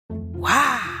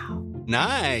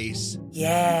Nice.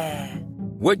 Yeah.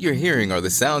 What you're hearing are the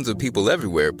sounds of people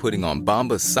everywhere putting on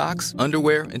Bombas socks,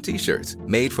 underwear, and T-shirts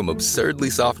made from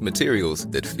absurdly soft materials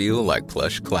that feel like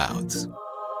plush clouds.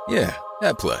 Yeah,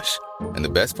 that plush. And the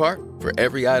best part? For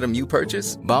every item you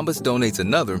purchase, Bombas donates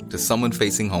another to someone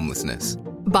facing homelessness.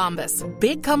 Bombas.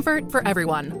 Big comfort for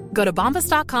everyone. Go to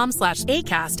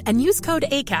bombas.com/ACAST and use code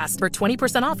ACAST for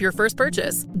 20% off your first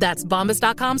purchase. That's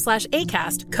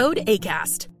bombas.com/ACAST. Code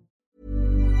ACAST.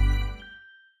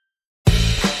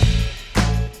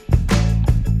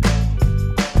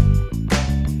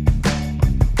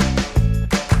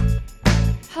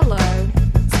 Hello.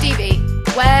 Stevie,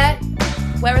 where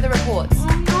are the reports?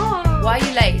 Oh no. Why are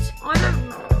you late? I don't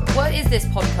know. What is this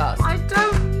podcast? I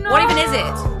don't know. What even is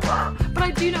it? But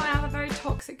I do know I have a very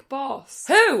toxic boss.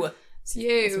 Who? It's you.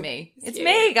 It's me. It's you.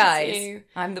 me, guys. It's you.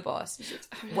 I'm the boss.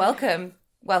 Welcome.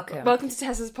 Welcome to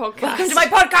Tessa's podcast. Welcome to my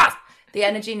podcast. The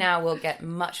energy now will get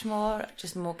much more,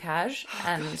 just more cash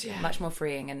and much more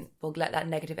freeing, and we'll let that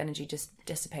negative energy just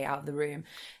dissipate out of the room.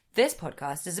 This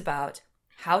podcast is about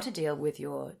how to deal with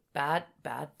your bad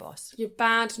boss. Your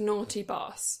bad, naughty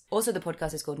boss. Also, the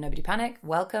podcast is called Nobody Panic.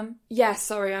 Welcome. Yes,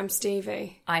 sorry, I'm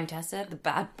Stevie. I'm Tessa, the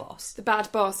bad boss. The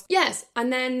bad boss. Yes,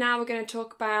 and then now we're going to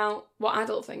talk about what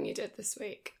adult thing you did this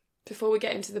week before we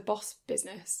get into the boss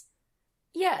business.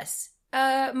 Yes.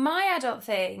 My adult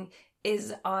thing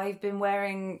is I've been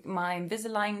wearing my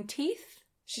Invisalign teeth.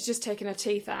 She's just taken her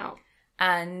teeth out.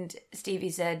 And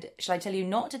Stevie said, shall I tell you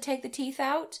not to take the teeth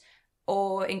out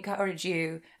or encourage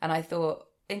you? And I thought,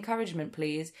 encouragement,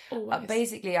 please.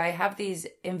 Basically, I have these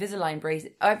Invisalign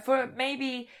braces for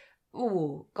maybe,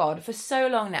 for so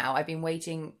long now. I've been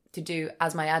waiting to do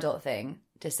as my adult thing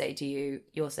to say to you,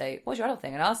 you'll say, what's your adult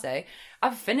thing? And I'll say,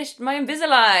 I've finished my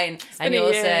Invisalign. And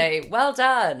you'll say, well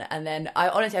done. And then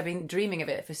I've been dreaming of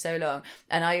it for so long.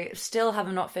 And I still have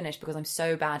not finished because I'm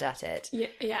so bad at it.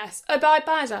 Yes. By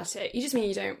bad at it, you just mean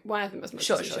you don't wear them as much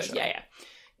as you should. Yeah.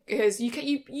 Because you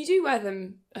do wear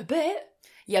them a bit.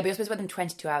 Yeah, but you're supposed to wear them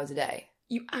 22 hours a day.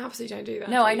 You absolutely don't do that.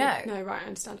 No, I know. No, right, I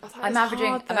understand. I'm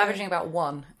averaging about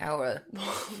 1 hour.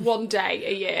 1 day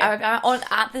a year.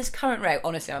 At this current rate,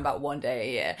 honestly, I'm about 1 day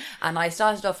a year. And I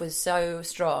started off with so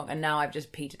strong, and now I've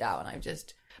just petered out, and I've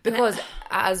just... Because,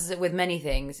 as with many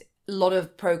things, a lot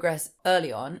of progress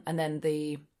early on, and then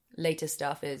the later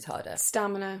stuff is harder.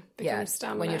 Stamina.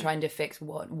 Stamina. When you're trying to fix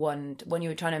when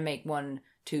you're trying to make one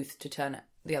tooth to turn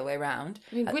the other way around.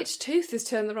 I mean, which tooth is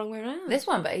turned the wrong way around? This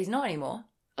one, but he's not anymore.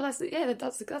 Oh, that's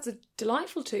a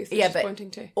delightful tooth that she's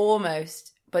pointing to.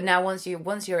 Almost. But now once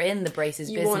you're in the braces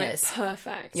you business, want it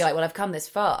perfect. You're like, well, I've come this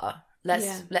far.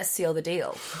 Let's seal the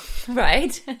deal,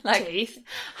 right? Like, teeth.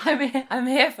 I'm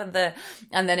here for the,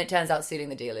 and then it turns out sealing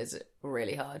the deal is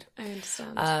really hard. I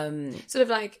understand. Sort of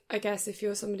like, I guess if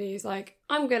you're somebody who's like,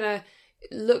 I'm gonna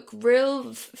look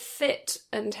real fit,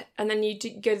 and then you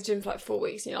go to the gym for like 4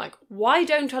 weeks, and you're like, why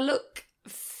don't I look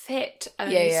fit?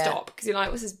 And then you stop because you're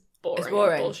like, this is boring. It's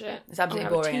boring. Bullshit. It's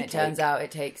absolutely boring, and it turns out it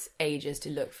takes ages to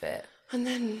look fit. And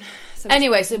then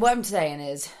anyway, so what I'm saying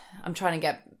is, I'm trying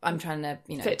to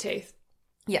fit teeth.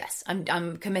 Yes,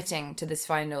 I'm committing to this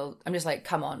final. I'm just like,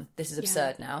 come on, this is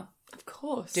absurd now. Of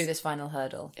course, do this final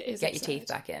hurdle. It is Get absurd. Your teeth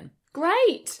back in.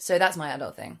 Great. So that's my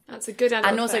adult thing. That's a good adult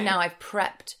thing. And also thing. now I've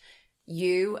prepped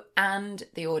you and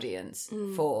the audience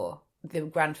for the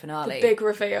grand finale, the big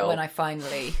reveal. When I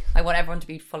want everyone to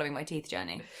be following my teeth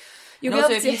journey. You'll be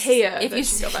able to hear if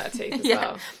she's got better teeth as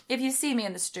well. If you see me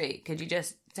in the street, could you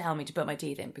just tell me to put my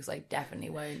teeth in? Because I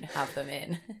definitely won't have them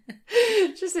in.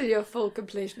 Just in your full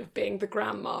completion of being the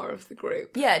grandma of the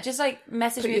group. Yeah, just like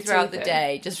message me throughout the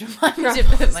day. Just remind me to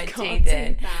put my teeth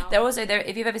in. They're also,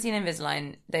 if you've ever seen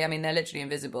Invisalign, they're literally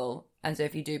invisible. And so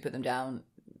if you do put them down,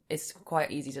 it's quite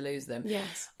easy to lose them.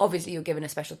 Yes. Obviously, you're given a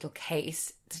special little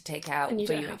case to take out. And you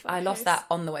don't have that I lost that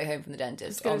on the way home from the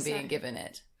dentist on being given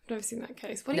it. I've never seen that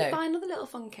case. Why don't you buy another little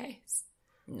fun case?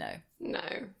 No.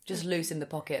 Just loose in the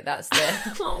pocket. That's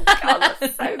the... Oh, God,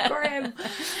 that's so grim.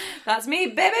 That's me,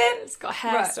 baby. It's got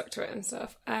hair stuck to it and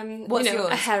stuff. What's yours?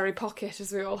 A hairy pocket,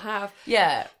 as we all have.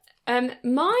 Yeah.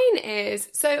 Mine's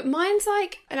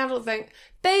like an adult thing.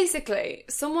 Basically,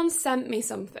 someone sent me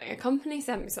something, a company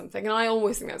sent me something, and I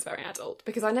always think that's very adult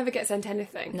because I never get sent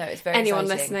anything. No, it's very Anyone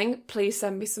exciting. listening, please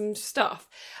send me some stuff.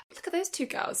 Look at those two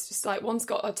girls, just like one's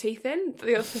got her teeth in,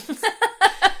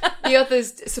 the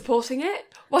other's supporting it.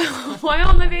 Why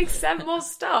aren't they being sent more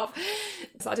stuff?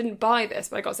 So I didn't buy this,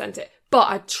 but I got sent it. But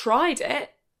I tried it,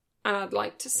 and I'd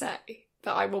like to say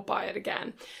that I will buy it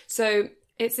again. So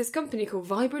it's this company called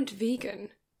Vibrant Vegan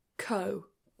Co.,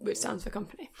 which stands for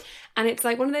company. And it's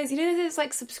like one of those, there's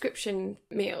like subscription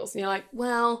meals. And you're like,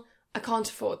 well, I can't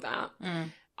afford that.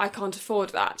 I can't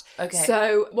afford that. Okay.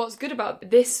 So what's good about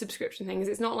this subscription thing is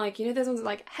it's not like, you know, there's ones that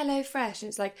like HelloFresh and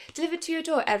it's like delivered to your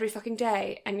door every fucking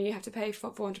day and you have to pay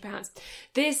for £400.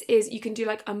 This is, you can do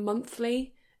like a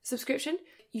monthly subscription.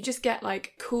 You just get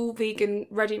like cool vegan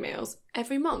ready meals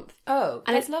every month. Oh,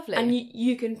 and that's lovely. And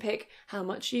you can pick how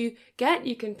much you get,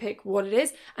 you can pick what it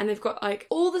is, and they've got like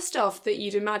all the stuff that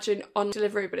you'd imagine on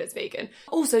delivery, but it's vegan.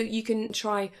 Also, you can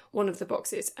try one of the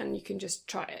boxes and you can just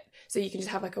try it. So you can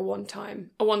just have like a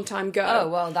one-time go. Oh,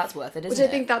 well, that's worth it, isn't it? Which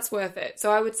I think that's worth it.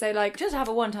 So I would say like... just have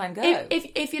a one-time go.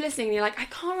 If you're listening and you're like, I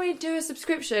can't really do a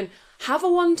subscription, have a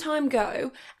one-time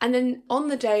go, and then on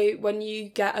the day when you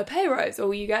get a pay rise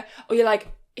or you're like,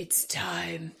 it's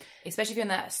time. Especially if you're in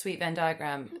that sweet Venn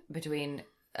diagram between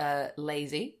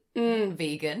lazy,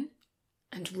 vegan...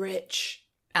 and rich.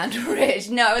 And rich.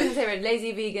 No, I was going to say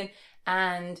lazy, vegan,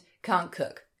 and can't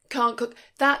cook. Can't cook.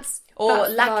 That's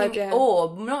lacking, vibe, yeah.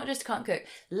 or not just can't cook,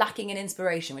 lacking in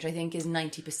inspiration, which I think is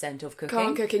 90% of cooking.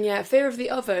 Can't cooking, yeah. Fear of the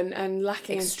oven and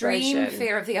lacking extreme inspiration.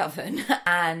 Fear of the oven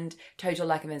and total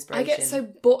lack of inspiration. I get so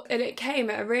bored, and it came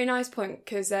at a really nice point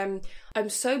because I'm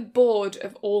so bored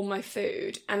of all my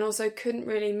food and also couldn't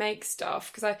really make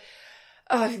stuff because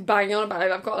I'm banging on about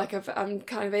it. I've got I'm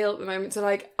kind of ill at the moment, so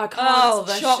like I can't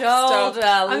chop stuff.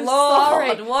 I'm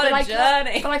Lord, sorry, what a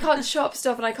journey! But I can't chop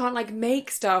stuff and I can't like make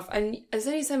stuff. And there's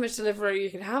only so much delivery you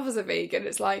can have as a vegan.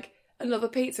 It's like another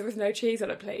pizza with no cheese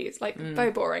on it, please. Like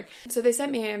very boring. So they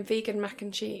sent me a vegan mac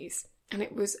and cheese, and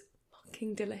it was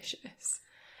fucking delicious.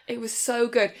 It was so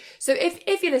good. So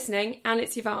if you're listening and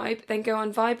it's your vibe, then go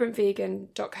on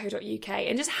vibrantvegan.co.uk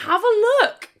and just have a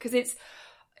look because it's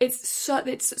so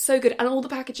good, and all the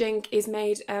packaging is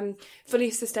made fully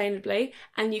sustainably,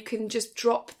 and you can just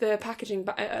drop the packaging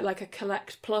at like a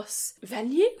Collect Plus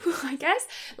venue, I guess,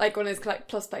 like one of those Collect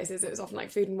Plus places. It was often like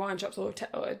food and wine shops or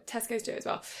Tesco's do it as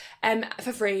well,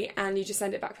 for free, and you just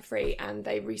send it back for free, and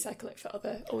they recycle it for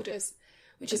other orders,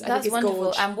 which is I think is wonderful.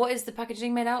 Gorge. And what is the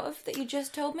packaging made out of that you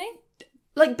just told me?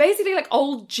 Like basically like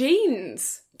old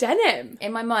jeans, denim.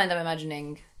 In my mind, I'm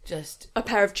imagining just a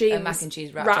pair of jeans, a mac and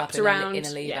cheese wrapped up around in a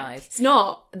Levi's. Yeah. It's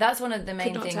not. That's one of the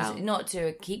main things. Tell. Not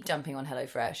to keep jumping on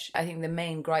HelloFresh. I think the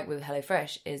main gripe with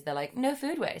HelloFresh is they're like no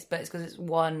food waste, but it's because it's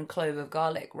one clove of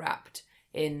garlic wrapped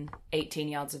in 18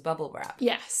 yards of bubble wrap.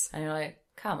 Yes, and you're like,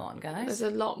 come on, guys. There's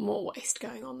a lot more waste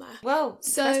going on there. Well,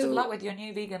 best of luck with your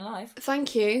new vegan life.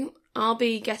 Thank you. I'll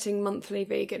be getting monthly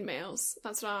vegan meals.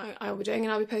 That's what I'll be doing,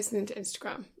 and I'll be posting them to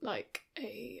Instagram like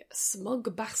a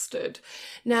smug bastard.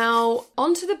 Now,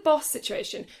 on to the boss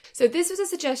situation. So this was a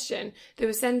suggestion that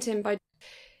was sent in by...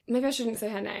 Maybe I shouldn't say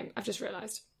her name. I've just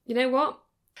realised. You know what?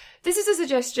 This is a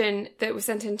suggestion that was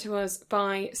sent in to us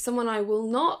by someone I will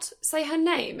not say her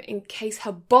name in case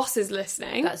her boss is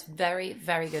listening. That's very,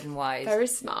 very good and wise. Very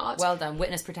smart. Well done.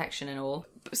 Witness protection and all.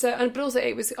 But also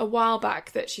it was a while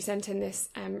back that she sent in this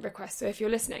request. So if you're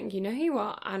listening, you know who you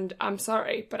are. And I'm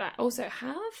sorry, but I also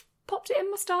have popped it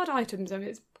in my starred items and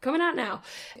it's coming out now.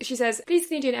 She says, please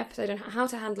can you do an episode on how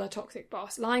to handle a toxic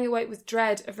boss? Lying awake with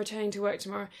dread of returning to work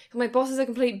tomorrow. My boss is a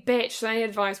complete bitch, so any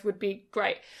advice would be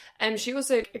great. She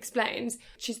also explains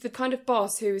she's the kind of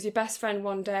boss who is your best friend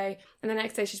one day and the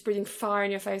next day she's breathing fire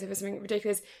in your face over something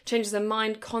ridiculous, changes her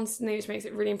mind constantly, which makes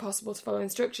it really impossible to follow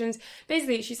instructions.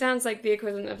 Basically, she sounds like the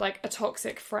equivalent of like a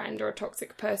toxic friend or a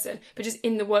toxic person, but just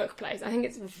in the workplace. I think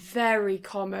it's very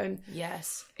common.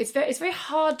 Yes. It's very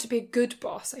hard to be a good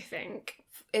boss, I think.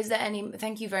 Is there any...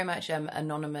 Thank you very much,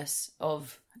 Anonymous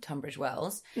of Tunbridge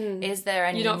Wells. Is there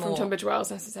any You're not from Tunbridge Wells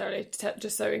necessarily,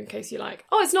 just so in case you're like,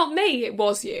 oh, it's not me, it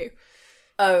was you.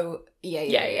 Oh,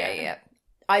 yeah.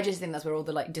 I just think that's where all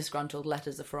the like disgruntled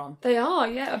letters are from. They are,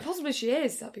 yeah. And possibly she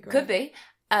is. That'd be great. Could be.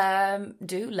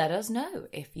 Do let us know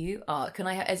if you are.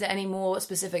 Is there any more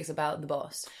specifics about the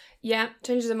boss? Yeah,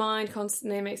 changes her mind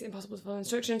constantly, makes it impossible to follow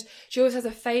instructions. She always has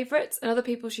her favourites and other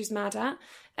people she's mad at.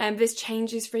 This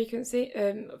changes frequently,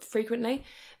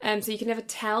 so you can never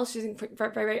tell. She's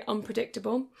very, very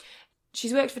unpredictable.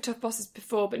 She's worked for tough bosses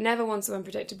before, but never one so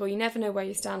unpredictable. You never know where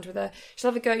you stand with her. She'll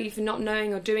have a go at you for not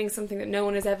knowing or doing something that no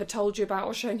one has ever told you about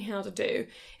or shown you how to do.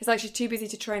 It's like she's too busy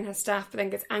to train her staff, but then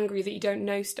gets angry that you don't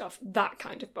know stuff. That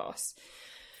kind of boss.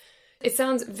 It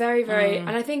sounds very, very... And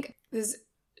I think there's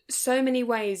so many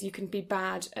ways you can be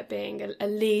bad at being a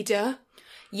leader.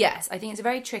 Yes, I think it's a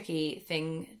very tricky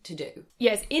thing to do.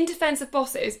 Yes, in defence of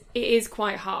bosses, it is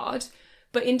quite hard.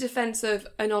 But in defence of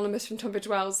Anonymous from Tunbridge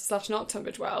Wells / not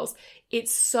Tunbridge Wells,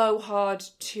 it's so hard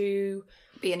to...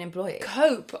 be an employee.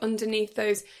 Cope underneath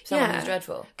those... Someone who's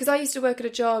dreadful. Because I used to work at a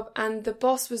job and the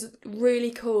boss was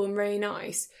really cool and really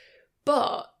nice,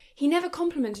 but he never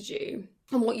complimented you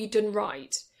on what you'd done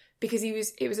right. because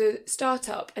it was a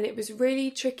startup, and it was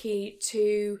really tricky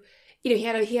to, he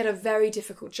had a very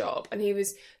difficult job, and he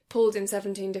was pulled in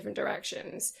 17 different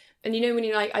directions. And when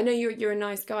you're like, I know you're a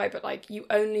nice guy, but like, you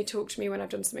only talk to me when I've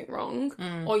done something wrong,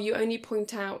 or you only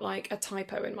point out like a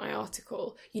typo in my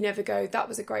article. You never go, that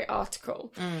was a great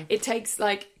article. It takes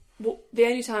like, the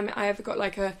only time I ever got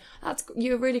like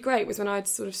you're really great was when I'd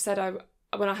sort of said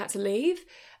when I had to leave.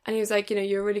 And he was like,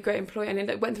 you're a really great employee. And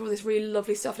it went through all this really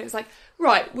lovely stuff. And it was like,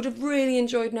 right, would have really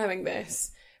enjoyed knowing this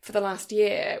for the last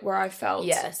year, where I felt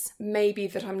maybe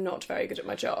that I'm not very good at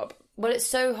my job. Well, it's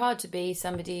so hard to be a,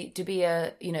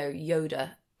 Yoda.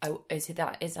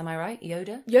 Am I right?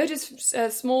 Yoda? Yoda's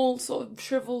a small, sort of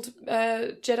shriveled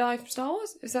Jedi from Star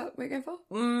Wars. Is that what you're going for?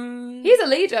 He's a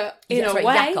leader in a way.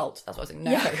 Yakult. That's what I was saying.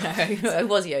 No, it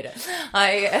was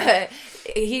Yoda.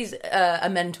 He's a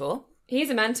mentor. He's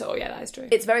a mentor, yeah, that is true.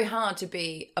 It's very hard to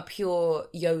be a pure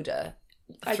Yoda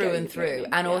through and through,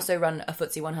 and also run a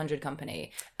FTSE 100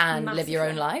 company and live your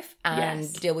own life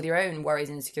and deal with your own worries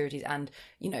and insecurities, and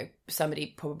somebody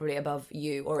probably above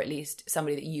you, or at least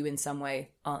somebody that you in some way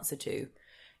answer to,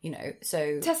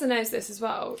 so Tessa knows this as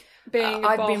well.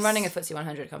 I've been running a FTSE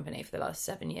 100 company for the last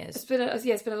 7 years. It's been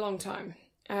a long time.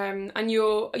 And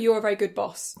you're a very good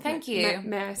boss. Thank you.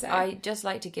 May I say? I just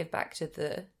like to give back to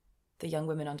the young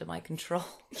women under my control.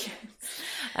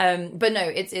 Yes. But no,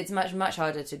 it's much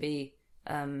harder to be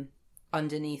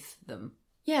underneath them.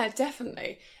 Yeah,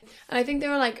 definitely. And I think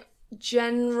there are like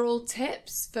general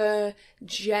tips for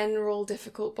general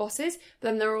difficult bosses, but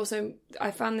then there are also, I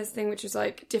found this thing which was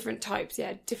like different types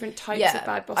of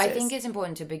bad bosses. I think it's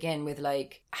important to begin with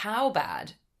like, how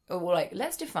bad? Or like,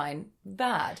 let's define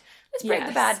bad. Let's break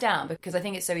the bad down, because I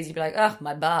think it's so easy to be like, oh,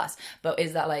 my boss. But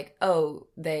is that like, oh,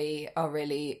 they are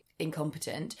really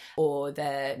incompetent, or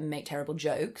they make terrible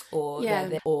jokes, or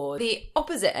or the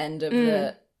opposite end of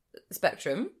the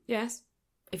spectrum? Yes.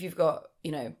 If you've got,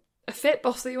 a fit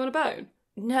boss that you want to bone?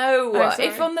 No.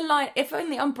 If on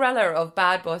the umbrella of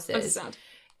bad bosses,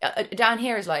 down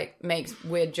here is like, makes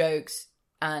weird jokes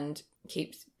and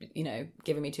keeps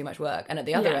giving me too much work, and at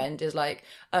the other end is like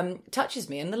touches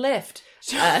me in the lift,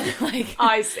 like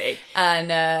I see, and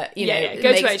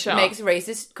makes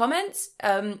racist comments,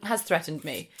 has threatened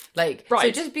me, like right.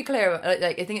 So just be clear,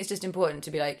 like I think it's just important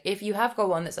to be like, if you have got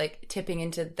one that's like tipping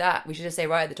into that, we should just say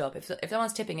right at the top, if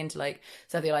someone's tipping into like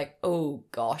something like, oh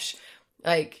gosh,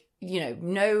 like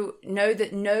know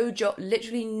that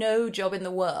literally no job in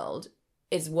the world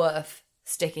is worth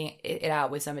sticking it out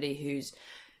with somebody who's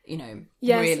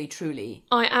really, truly.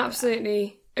 I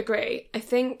absolutely agree. I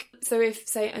think, so if,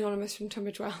 say, Anonymous from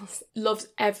Tunbridge Wells loves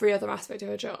every other aspect of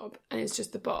her job and is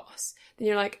just the boss, then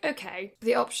you're like, okay,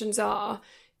 the options are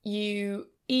you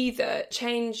either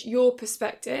change your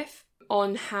perspective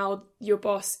on how your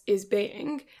boss is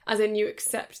being, as in you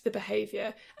accept the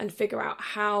behaviour and figure out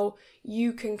how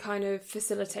you can kind of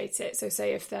facilitate it. So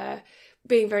say if they're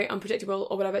being very unpredictable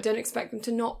or whatever, don't expect them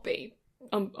to not be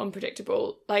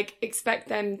unpredictable. Like, expect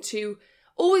them to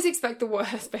always expect the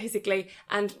worst, basically,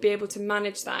 and be able to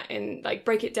manage that and like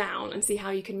break it down and see how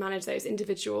you can manage those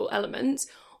individual elements,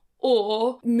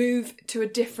 or move to a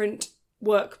different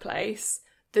workplace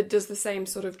that does the same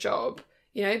sort of job,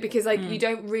 because like you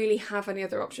don't really have any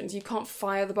other options. You can't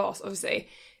fire the boss, obviously,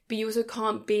 but you also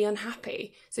can't be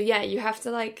unhappy. So yeah, you have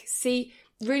to like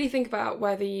really think about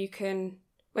whether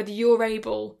you're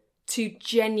able to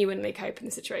genuinely cope in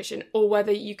the situation, or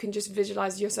whether you can just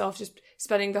visualize yourself just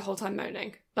spending the whole time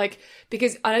moaning. Like,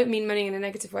 because I don't mean moaning in a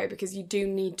negative way, because you do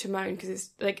need to moan, because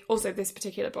it's like, also this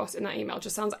particular boss in that email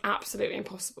just sounds absolutely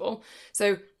impossible.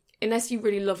 So unless you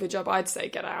really love your job, I'd say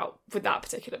get out with that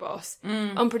particular boss.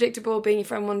 Unpredictable, being your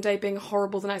friend one day, being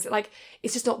horrible the next, like,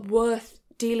 it's just not worth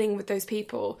dealing with those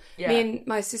people. Me and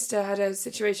my sister had a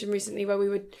situation recently where we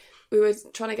were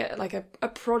trying to get like a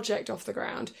project off the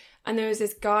ground, and there was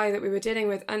this guy that we were dealing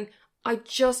with, and I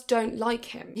just don't like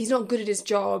him. He's not good at his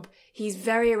job. He's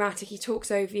very erratic. He talks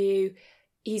over you.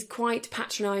 He's quite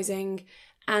patronising,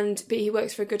 but he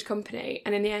works for a good company.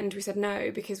 And in the end, we said no,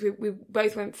 because we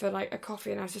both went for like a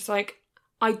coffee, and I was just like,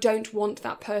 I don't want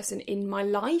that person in my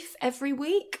life every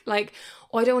week. Like,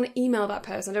 or I don't want to email that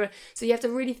person. So you have to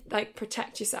really like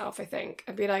protect yourself, I think,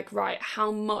 and be like, right,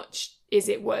 how much is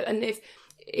it worth? And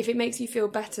if it makes you feel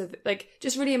better, like,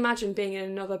 just really imagine being in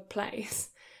another place,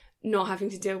 not having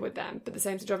to deal with them, but the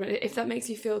same job. If that makes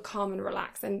you feel calm and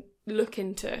relaxed, then look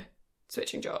into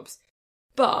switching jobs.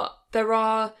 But there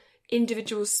are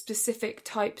individual specific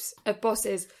types of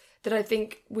bosses that I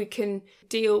think we can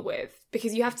deal with,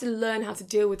 because you have to learn how to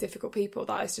deal with difficult people.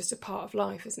 That is just a part of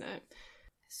life, isn't it?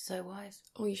 So wise.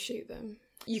 Or you shoot them.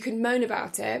 you can moan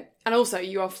about it, and also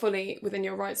you are fully within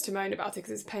your rights to moan about it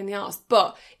because it's a pain in the arse.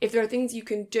 But if there are things you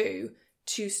can do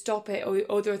to stop it,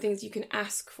 or there are things you can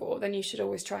ask for, then you should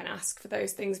always try and ask for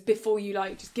those things before you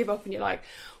like just give up and you're like,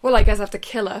 well, I guess I have to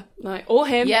kill her, like, or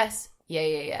him. Yes.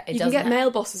 Yeah. You can get male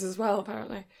bosses as well,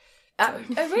 apparently. Oh,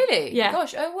 really? Yeah.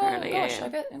 Gosh. Oh, well, Apparently, gosh.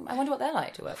 yeah. I wonder what they're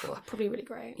like to work for. Probably really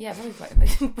great. Yeah, probably quite.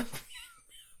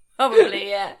 Probably,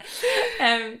 yeah.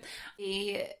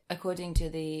 According to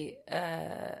the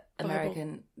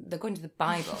according to the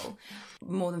Bible,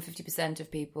 more than 50%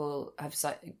 of people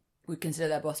would consider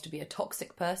their boss to be a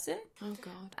toxic person. Oh,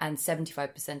 God. And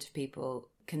 75% of people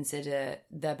consider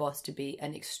their boss to be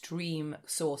an extreme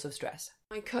source of stress.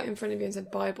 I cut in front of you and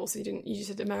said Bible, so you just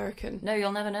said American. No,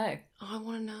 you'll never know. Oh, I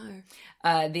want to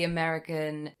know. The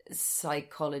American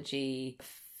psychology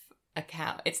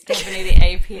account. It's definitely the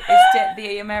AP. It's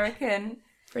the American.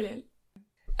 Brilliant.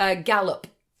 Gallup.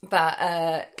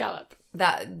 Gallup.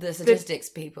 That the statistics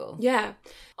people. Yeah.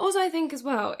 Also, I think as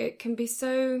well, it can be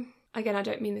so... Again, I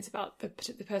don't mean this about the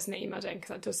person that emailed in, because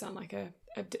that does sound like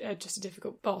just a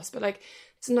difficult boss, but like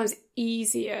sometimes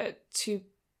easier to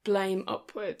blame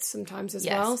upwards sometimes as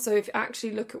well. So if you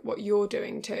actually look at what you're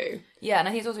doing too. Yeah, and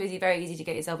I think it's also very easy to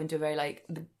get yourself into a very like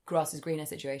the grass is greener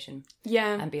situation.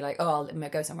 Yeah. And be like, oh, I'll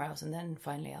go somewhere else, and then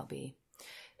finally I'll be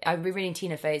reading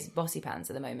Tina Fey's Bossy Pants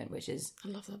at the moment, which is I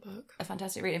love that book. A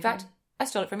fantastic read. In fact, I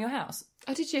stole it from your house.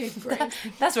 Oh, did you? Great.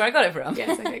 That's where I got it from.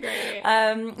 Yes, okay, great.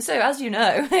 Yeah. So as you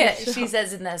know, Sure. she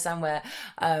says in there somewhere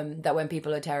that when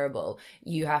people are terrible,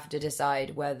 you have to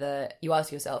decide whether you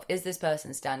ask yourself, is this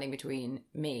person standing between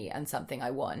me and something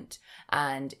I want?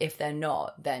 And if they're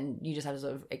not, then you just have to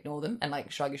sort of ignore them and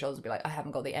like shrug your shoulders and be like, I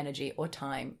haven't got the energy or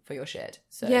time for your shit.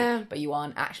 So, yeah. But you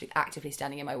aren't actually actively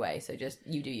standing in my way. So just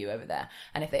you do you over there.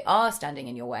 And if they are standing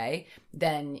in your way,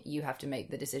 then you have to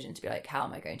make the decision to be like, how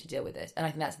am I going to deal with this? And I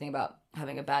think that's the thing about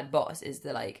having a bad boss is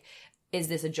the like, is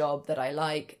this a job that I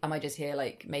like? Am I just here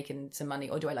like making some money,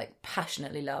 or do I like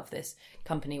passionately love this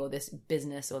company or this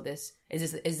business or this?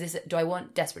 Is this? Do I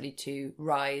want desperately to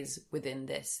rise within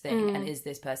this thing? And is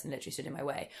this person literally stood in my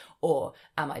way, or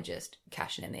am I just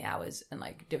cashing in the hours and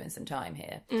like doing some time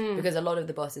here? Because a lot of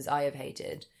the bosses I have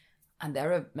hated, and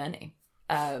there are many.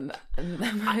 That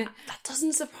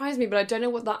doesn't surprise me, but I don't know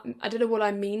what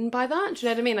I mean by that. Do you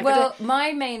know what I mean? Like, well,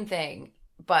 my main thing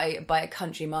by a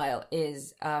country mile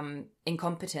is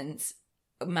incompetence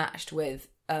matched with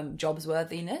jobs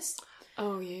worthiness.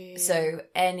 Oh yeah. So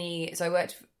I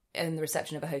worked in the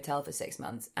reception of a hotel for 6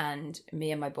 months, and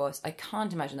me and my boss, I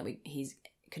can't imagine that he's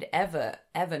could ever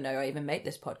know I even made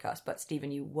this podcast, but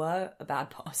Stephen, you were a bad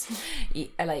boss.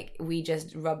 We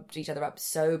just rubbed each other up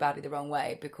so badly the wrong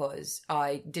way because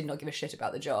I did not give a shit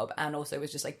about the job, and also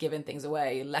was just like giving things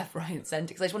away left, right and centre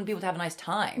because I just wanted people to have a nice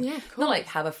time. Yeah, of course. Not like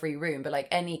have a free room, but like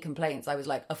any complaints I was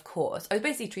like, of course. I was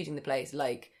basically treating the place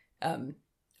like a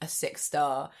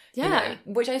 6-star, yeah,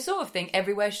 which I sort of think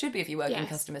everywhere should be if you work in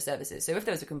customer services. So if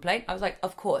there was a complaint, I was like,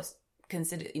 of course,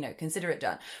 consider it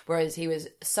done. Whereas he was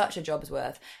such a job's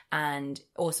worth, and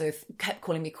also kept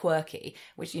calling me quirky,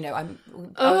 which I was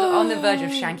on the verge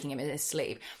of shanking him in his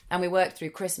sleep. And we worked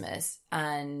through Christmas,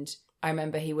 and I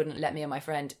remember he wouldn't let me and my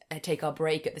friend take our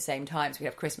break at the same time, so we'd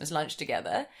have Christmas lunch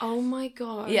together. Oh my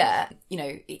God. Yeah,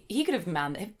 he could have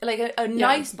manned like a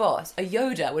nice boss, a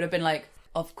Yoda would have been like,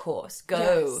 of course,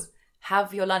 go. Yes.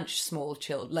 Have your lunch, small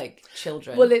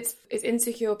children. Well, it's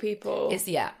insecure people. It's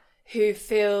who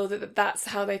feel that that's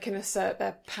how they can assert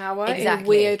their power in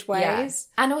weird ways.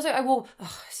 Yeah. And also I wore,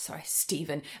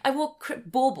 Stephen, I wore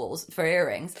baubles for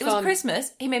earrings. It was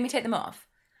Christmas. He made me take them off.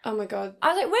 Oh my God.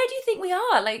 I was like, where do you think we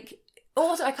are? Like,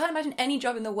 also, I can't imagine any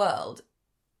job in the world,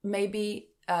 maybe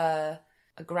a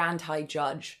grand high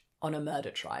judge on a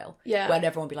murder trial. Yeah. Where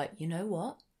everyone would be like, you know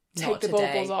what? Take the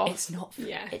baubles off. It's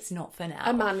not for now.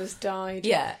 A man has died.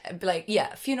 Yeah. Like,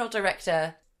 funeral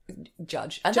director,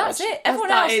 judge, and that's it.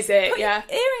 Everyone else, that is it. Put yeah,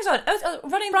 earrings on. I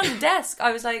was running around the desk.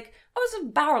 I was a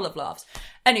barrel of laughs.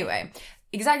 Anyway,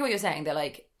 exactly what you're saying. They're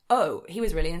like, oh, he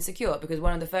was really insecure, because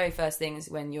one of the very first things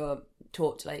when you're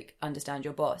taught to like understand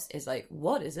your boss is like,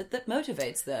 what is it that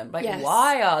motivates them? Like,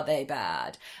 why are they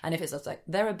bad? And if it's just like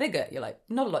they're a bigot, you're like,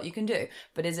 not a lot you can do.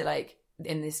 But is it like,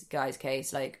 in this guy's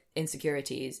case, like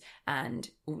insecurities, and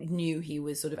knew he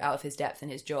was sort of out of his depth in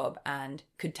his job, and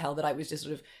could tell that I was just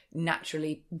sort of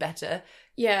naturally better.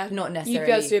 Yeah. Not necessarily. You'd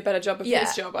be able to do a better job of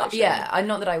his job, actually. Yeah.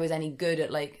 Not that I was any good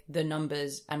at like the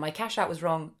numbers, and my cash out was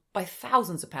wrong by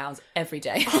thousands of pounds every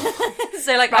day.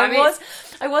 So like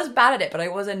I was bad at it, but I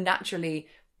was a naturally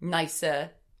nicer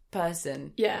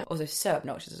person. Yeah. Also so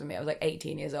obnoxious with me. I was like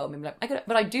 18 years old. Maybe like,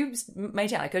 but I do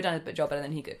maintain I could have done a job better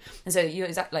than he could. And so you're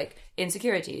exactly like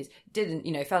insecurities, didn't,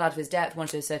 fell out of his depth,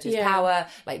 wanted to assert his power,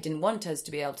 like didn't want us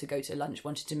to be able to go to lunch,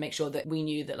 wanted to make sure that we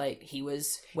knew that like he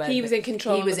was in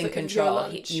control. He was in control.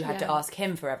 You had to ask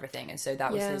him for everything. And so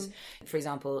that was his, for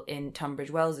example, in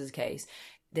Tunbridge Wells's case,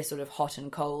 this sort of hot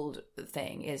and cold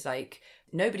thing is like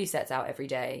nobody sets out every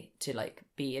day to like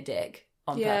be a dick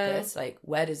on purpose. Like,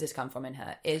 where does this come from in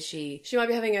her? Is she might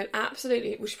be having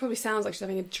she probably sounds like she's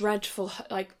having a dreadful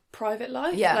like private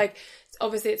life. Like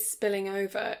obviously it's spilling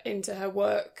over into her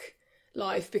work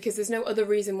life, because there's no other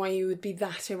reason why you would be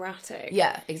that erratic.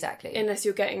 Yeah, exactly. Unless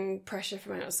you're getting pressure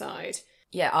from outside.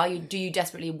 Yeah, do you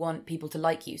desperately want people to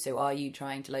like you? So are you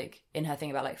trying to, like, in her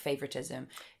thing about, like, favoritism,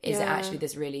 is it actually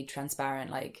this really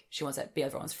transparent, like, she wants to be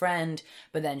everyone's friend,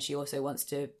 but then she also wants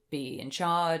to be in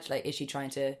charge? Like, does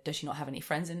she not have any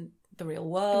friends in the real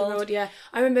world? Yeah.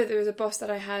 I remember there was a boss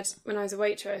that I had when I was a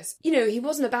waitress. He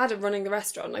wasn't bad at running the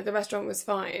restaurant. Like, the restaurant was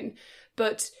fine.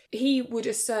 But he would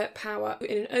assert power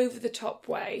in an over-the-top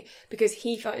way because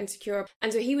he felt insecure.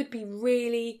 And so he would be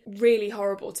really, really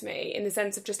horrible to me in the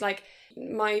sense of just, like,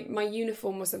 my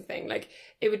uniform or something. Like,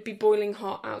 it would be boiling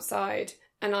hot outside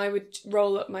and I would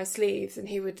roll up my sleeves and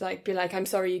he would, like, be like, I'm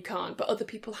sorry you can't. But other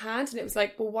people had. And it was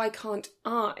like, well, why can't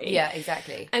I? Yeah,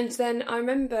 exactly. And then I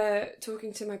remember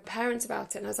talking to my parents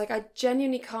about it and I was like, I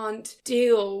genuinely can't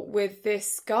deal with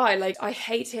this guy. Like, I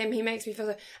hate him. He makes me feel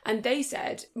so... And they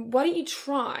said, why don't you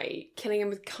try killing him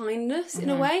with kindness in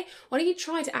a way? Why don't you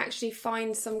try to actually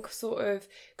find some sort of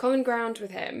common ground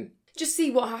with him? Just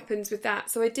see what happens with that.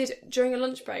 So I did during a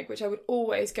lunch break, which I would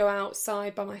always go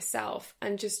outside by myself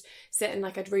and just sit and,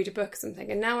 like, I'd read a book or something.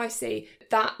 And now I see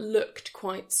that looked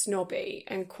quite snobby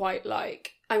and quite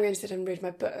like, I'm going to sit and read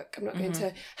my book. I'm not going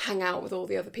to hang out with all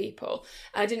the other people.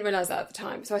 And I didn't realise that at the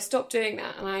time. So I stopped doing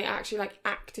that. And I actually, like,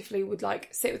 actively would, like,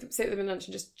 sit with them at lunch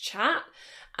and just chat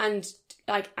and,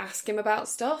 like, ask him about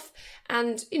stuff.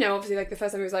 And, obviously, like, the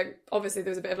first time he was like, obviously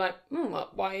there was a bit of like,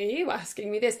 why are you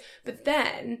asking me this? But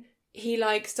then he,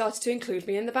 like, started to include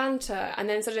me in the banter and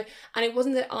then and it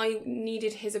wasn't that I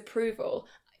needed his approval,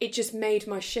 it just made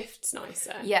my shifts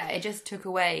nicer. Yeah, it just took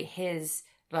away his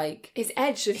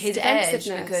edge of his edge,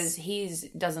 because he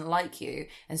doesn't like you,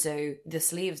 and so the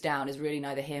sleeves down is really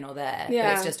neither here nor there. But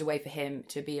it's just a way for him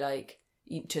to be like,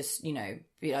 just be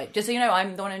like, just so you know,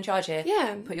 I'm the one in charge here.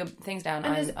 Yeah, put your things down.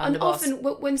 And the boss. Often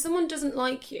when someone doesn't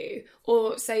like you,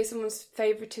 or say someone's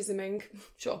favoritisming,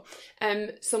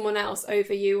 someone else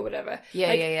over you or whatever.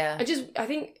 Yeah. I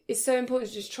think it's so important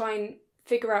to just try and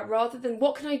figure out, rather than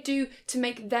what can I do to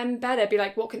make them better, be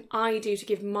like, what can I do to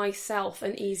give myself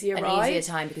an easier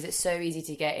time, because it's so easy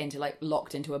to get into, like,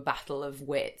 locked into a battle of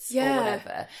wits or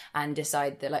whatever, and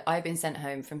decide that, like, I've been sent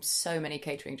home from so many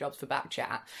catering jobs for back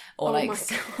chat, or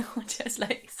just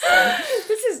like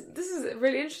this is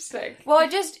really interesting. Well,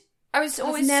 I was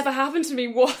always never happened to me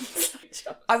once.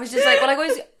 I was just like, I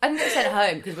didn't get sent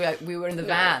home because we were in the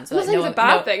van. So, like, it's a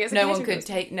bad thing. No one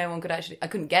could actually. I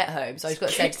couldn't get home, so I just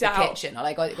got sent to the kitchen. Or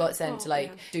I got sent to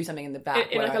do something in the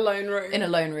back, in like a lone room. In a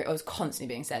lone room, I was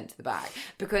constantly being sent to the back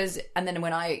and then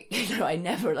when I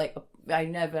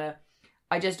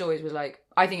just always was like,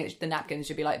 I think the napkins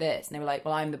should be like this, and they were like,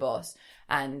 well, I'm the boss,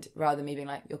 and rather than me being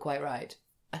like, you're quite right,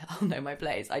 I'll know my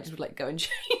place, I just would, like, go and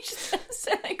change them.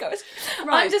 So, like, I was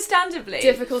understandably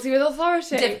difficulty with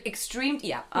authority, extreme.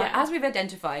 As we've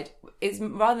identified, it's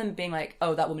rather than being like,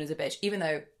 oh, that woman is a bitch, even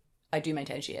though I do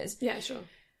maintain she is. Yeah, sure.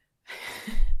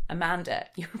 Amanda,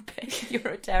 you're a bitch.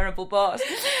 You're a terrible boss.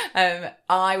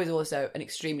 I was also an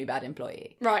extremely bad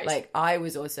employee. Right. Like, I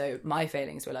was also, my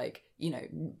failings were like,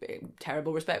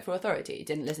 terrible respect for authority,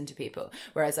 didn't listen to people.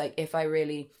 Whereas, like, if I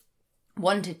really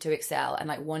wanted to excel and,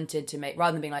 like, wanted to make,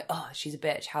 rather than being like, oh, she's a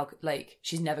bitch, how, like,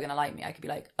 she's never gonna like me, I could be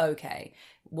like, okay,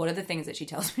 what are the things that she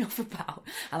tells me off about?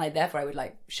 And, like, therefore I would,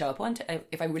 like, show up on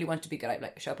if I really wanted to be good, I'd,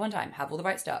 like, show up on time, have all the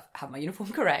right stuff, have my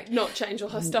uniform correct, not change all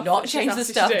her stuff, not change the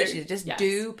stuff that she just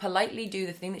politely do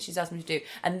the thing that she's asked me to do,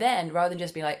 and then rather than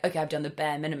just be like, okay, I've done the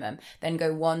bare minimum, then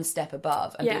go one step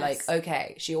above and be like,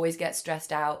 okay, she always gets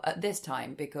stressed out at this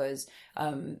time because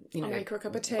I'll make her a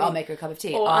cup of tea. I'll make her a cup of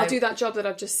tea. Or I'll do that job that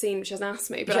I've just seen, which she hasn't asked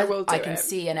me, but I will do it. I can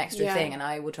see an extra thing, and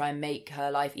I will try and make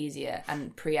her life easier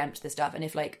and preempt the stuff. And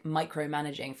if, like,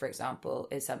 micromanaging, for example,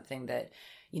 is something that,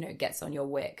 gets on your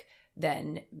wick,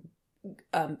 then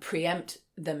preempt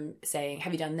them saying,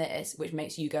 have you done this? Which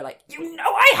makes you go like, you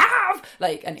know I have!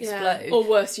 Like, and explode. Or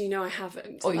worse, you know I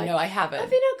haven't. Or you know I haven't.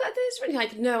 Have you not got this? Really?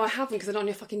 Like, no, I haven't, because they're not on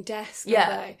your fucking desk,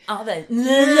 Are they? And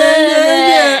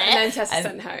then Tess is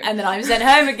sent home. And then I'm sent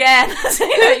home again. So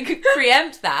you could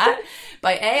preempt that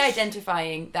by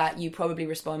identifying that you probably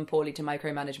respond poorly to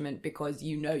micromanagement because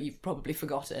you know you've probably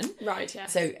forgotten. Right, yeah.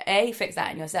 So fix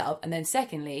that in yourself. And then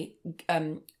secondly,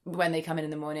 when they come in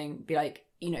the morning, be like,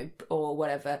 or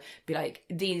whatever, be like,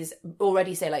 these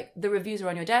already say like, the reviews are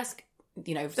on your desk,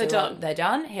 they're done. They're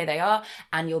done. Here they are,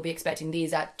 and you'll be expecting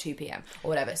these at 2 p.m. or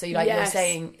whatever. So you're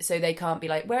saying, so they can't be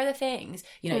like, where are the things?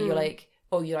 You're like,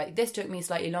 this took me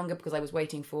slightly longer because I was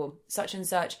waiting for such and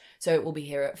such, so it will be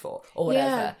here at 4 or whatever.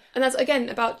 Yeah. And that's again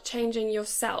about changing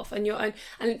yourself and your own.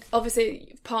 And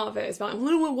obviously, part of it is about,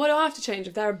 what do I have to change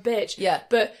if they're a bitch? Yeah.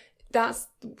 But that's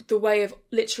the way of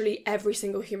literally every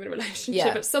single human relationship.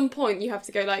 Yeah. At some point, you have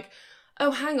to go like,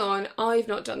 oh, hang on, I've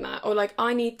not done that. Or like,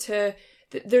 I need to,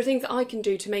 there are things that I can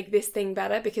do to make this thing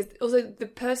better, because also the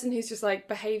person who's just like,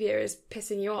 behaviour is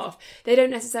pissing you off, they don't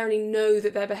necessarily know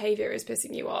that their behaviour is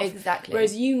pissing you off. Exactly.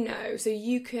 Whereas so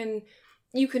you can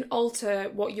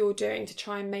alter what you're doing to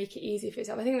try and make it easy for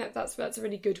yourself. I think that's a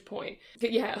really good point.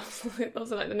 But yeah,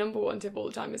 also like the number one tip all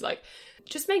the time is like,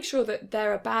 just make sure that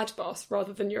they're a bad boss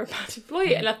rather than you're a bad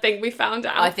employee. And I think we found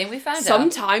out.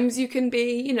 Sometimes you can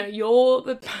be, you're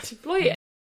the bad employee.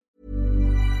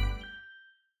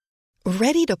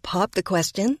 Ready to pop the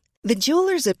question? The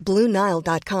jewelers at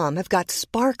BlueNile.com have got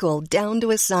sparkle down to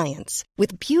a science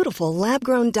with beautiful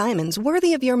lab-grown diamonds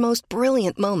worthy of your most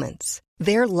brilliant moments.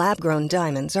 Their lab-grown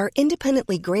diamonds are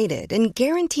independently graded and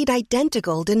guaranteed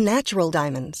identical to natural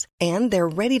diamonds. And they're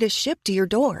ready to ship to your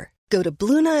door. Go to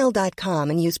BlueNile.com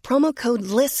and use promo code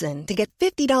LISTEN to get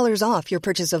 $50 off your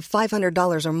purchase of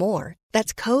 $500 or more.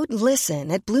 That's code LISTEN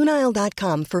at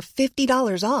BlueNile.com for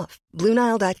 $50 off.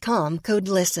 BlueNile.com, code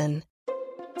LISTEN.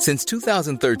 Since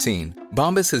 2013,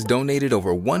 Bombas has donated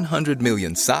over 100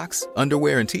 million socks,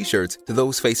 underwear, and T-shirts to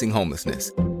those facing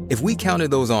homelessness. If we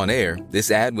counted those on air,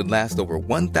 this ad would last over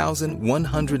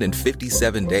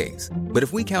 1,157 days. But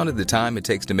if we counted the time it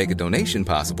takes to make a donation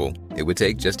possible, it would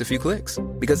take just a few clicks.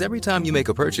 Because every time you make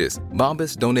a purchase,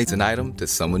 Bombas donates an item to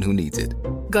someone who needs it.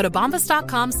 Go to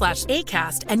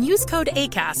bombas.com/ACAST and use code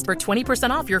ACAST for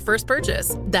 20% off your first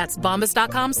purchase. That's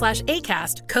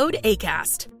bombas.com/ACAST, code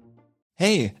ACAST.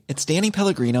 Hey, it's Danny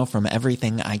Pellegrino from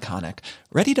Everything Iconic.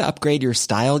 Ready to upgrade your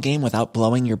style game without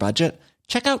blowing your budget?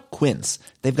 Check out Quince.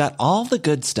 They've got all the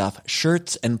good stuff,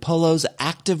 shirts and polos,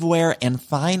 activewear, and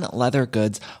fine leather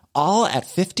goods, all at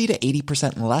 50 to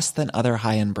 80% less than other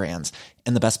high-end brands.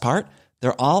 And the best part?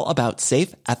 They're all about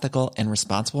safe, ethical, and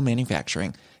responsible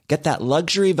manufacturing. Get that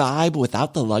luxury vibe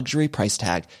without the luxury price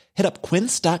tag. Hit up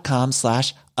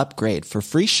quince.com/upgrade for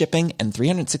free shipping and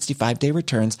 365-day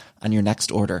returns on your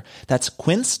next order. That's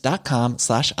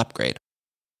quince.com/upgrade.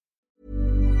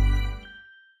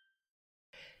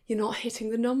 You're not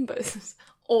hitting the numbers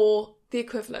or the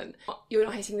equivalent. You're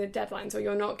not hitting the deadlines, or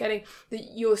you're not getting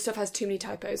your stuff has too many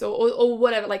typos, or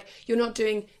whatever. Like, you're not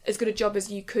doing as good a job as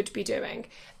you could be doing,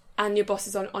 and your boss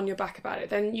is on your back about it,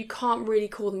 then you can't really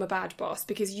call them a bad boss,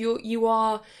 because you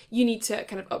need to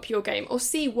kind of up your game, or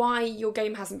see why your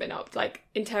game hasn't been upped. Like,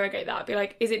 interrogate that. Be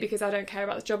like, is it because I don't care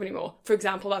about this job anymore? For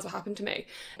example, that's what happened to me.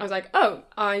 I was like, oh,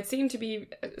 I seem to be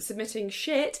submitting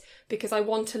shit because I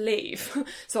want to leave,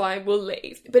 so I will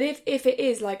leave. But if it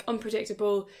is like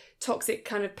unpredictable, toxic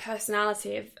kind of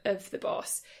personality of the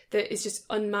boss that is just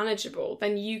unmanageable,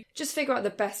 then you just figure out the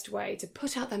best way to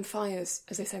put out them fires,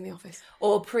 as they say in the office.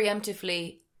 Or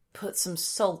preemptively put some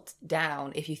salt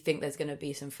down if you think there's going to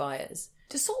be some fires.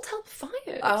 Does salt help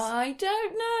fires? I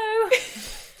don't know.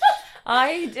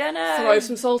 I don't know. Throw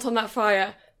some salt on that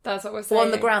fire. That's what we're saying. Or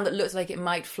on the ground that looks like it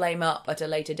might flame up at a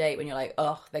later date, when you're like,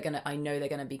 oh, I know they're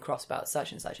gonna be cross about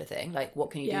such and such a thing. Like, what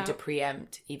can you do to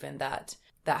preempt even that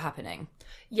happening?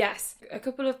 Yes. A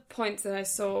couple of points that I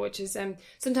saw, which is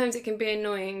sometimes it can be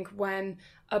annoying when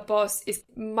a boss is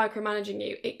micromanaging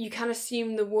you. You can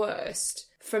assume the worst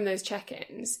from those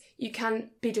check-ins. You can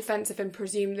be defensive and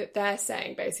presume that they're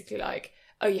saying basically like,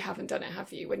 oh, you haven't done it,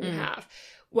 have you? When you have.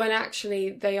 When actually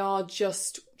they are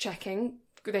just checking.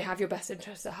 They have your best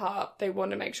interests at heart. They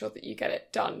want to make sure that you get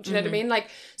it done. Do you know what I mean? Like,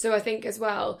 so I think as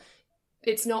well,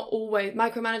 it's not always,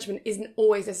 micromanagement isn't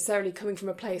always necessarily coming from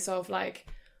a place of like,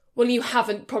 well, you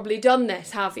haven't probably done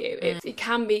this, have you? It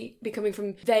can be coming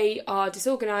from, they are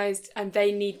disorganised and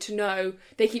they need to know,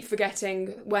 they keep forgetting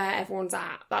where everyone's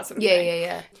at, that sort of thing.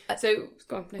 Yeah. So,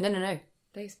 go on. No.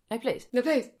 Please. No, please. No,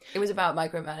 please. It was about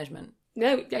micromanagement.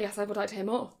 No, yes, I would like to hear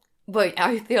more. Well,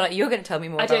 I feel like you're going to tell me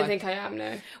more. I don't think I am,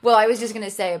 no. Well, I was just going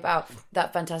to say about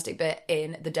that fantastic bit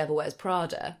in The Devil Wears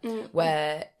Prada,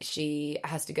 where she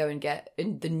has to go and get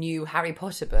in the new Harry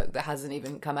Potter book that hasn't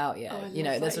even come out yet.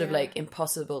 The sort of like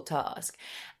impossible task.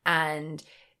 And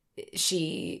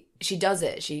she does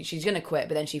it. She's going to quit,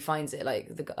 but then she finds it,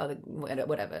 like the other,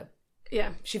 whatever.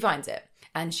 Yeah. She finds it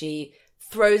and she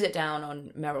throws it down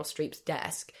on Meryl Streep's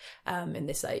desk in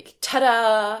this like,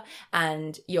 ta-da!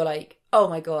 And you're like, oh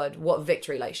my God, what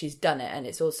victory, like she's done it. And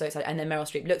it's also exciting. And then Meryl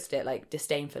Streep looks at it like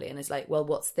disdainfully and is like, well,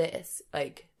 what's this?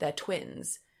 Like, they're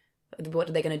twins. What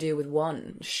are they going to do with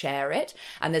one? Share it?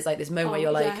 And there's like this moment where you're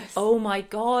like, oh my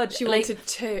God. She like, wanted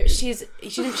two. She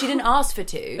didn't ask for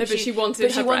two. No, but she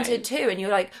wanted two. And you're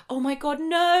like, oh my God,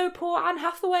 no, poor Anne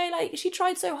Hathaway. Like, she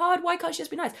tried so hard. Why can't she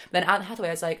just be nice? But then Anne Hathaway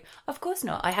was like, of course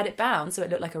not. I had it bound so it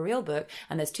looked like a real book.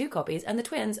 And there's 2 copies. And the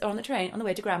twins are on the train on the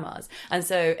way to Grandma's. And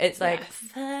so it's like,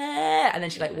 fair. And then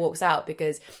she like walks out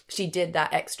because she did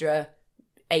that extra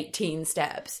 18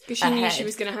 steps because she knew she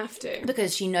was going to have to,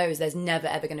 because she knows there's never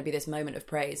ever going to be this moment of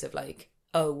praise of like,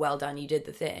 oh, well done, you did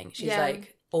the thing. She's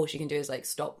like, all she can do is like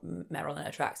stop Meryl in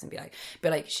her tracks and be like,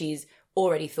 but like she's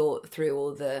already thought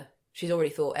through she's already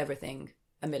thought everything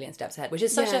a million steps ahead, which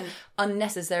is such an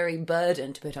unnecessary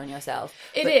burden to put on yourself.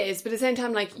 It is, but at the same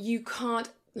time, like, you can't,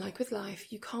 like with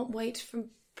life, you can't wait for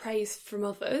praise from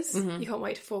others. You can't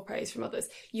wait for praise from others.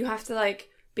 You have to like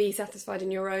be satisfied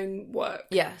in your own work.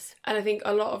 Yes. And I think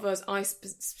a lot of us, I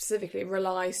specifically,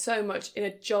 rely so much in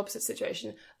a job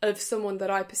situation of someone that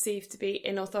I perceive to be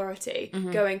in authority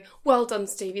going, well done,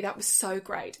 Stevie, that was so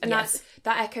great. And that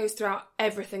echoes throughout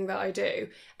everything that I do.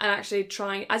 And actually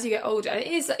trying, as you get older, and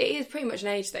it is pretty much an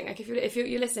age thing. Like if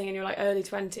you're listening and you're like early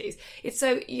 20s, it's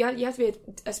so, you have to be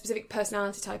a specific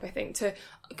personality type, I think, to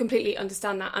completely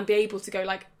understand that and be able to go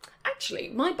like, actually,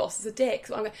 my boss is a dick.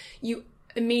 So you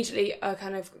immediately are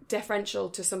kind of deferential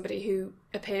to somebody who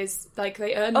appears like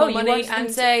they earn more money and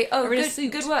say, oh,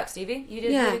 good work, Stevie, you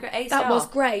did really great. That was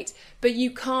great. But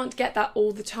you can't get that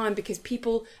all the time because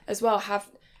people as well have,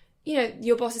 you know,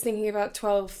 your boss is thinking about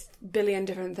 12 billion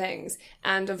different things,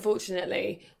 and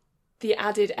unfortunately the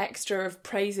added extra of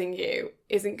praising you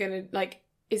isn't going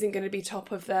to be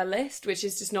top of their list, which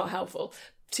is just not helpful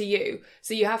to you.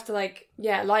 So you have to like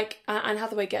Anne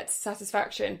Hathaway gets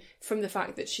satisfaction from the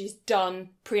fact that she's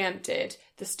preempted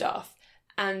the stuff,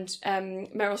 and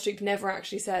Meryl Streep never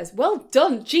actually says, well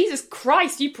done, Jesus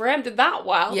Christ, you preempted that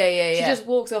well. She just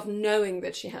walks off knowing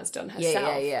that she has done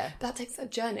herself. That takes a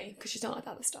journey because she's not like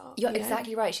that at the start. You're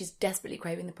exactly right. She's desperately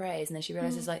craving the praise, and then she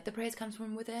realises like the praise comes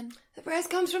from within. The praise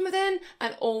comes from within.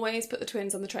 And always put the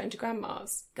twins on the train to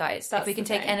Grandma's. Guys, if we can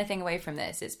take anything away from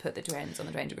this, it's put the twins on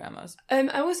the train to Grandma's.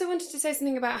 I also wanted to say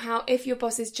something about how if your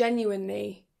boss is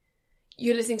genuinely,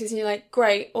 you're listening to this and you're like,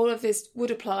 great, all of this would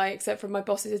apply except for my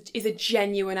boss is a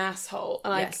genuine asshole.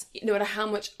 And like, no matter how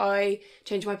much I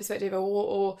change my perspective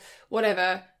or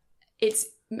whatever,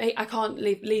 I can't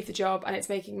leave the job and it's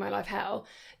making my life hell.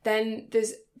 Then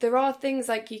there are things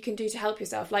like you can do to help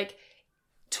yourself, like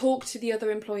talk to the other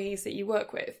employees that you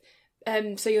work with,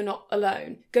 so you're not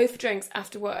alone. Go for drinks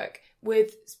after work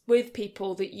with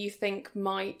people that you think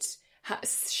might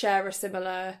share a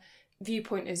similar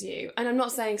viewpoint as you. And I'm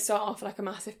not saying start off like a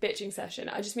massive bitching session.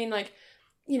 I just mean like,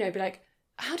 you know, be like,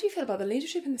 how do you feel about the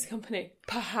leadership in this company?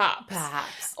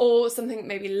 Perhaps. Or something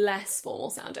maybe less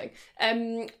formal sounding.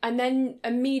 And then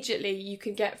immediately you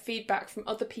can get feedback from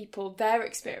other people, their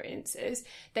experiences.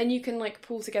 Then you can like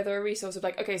pull together a resource of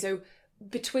like, okay, so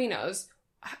between us,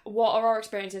 what are our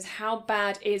experiences? How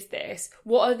bad is this?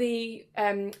 What are the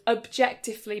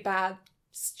objectively bad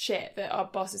shit that our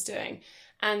boss is doing?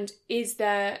 And is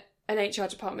there an HR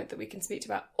department that we can speak to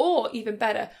about? Or even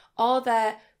better, are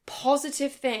there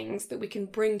positive things that we can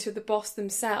bring to the boss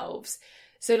themselves?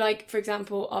 So like, for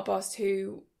example, our boss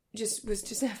who was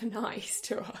just never nice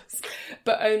to us,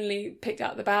 but only picked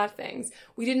out the bad things.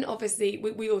 We didn't obviously,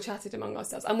 we all chatted among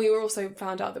ourselves, and we were also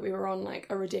found out that we were on like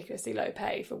a ridiculously low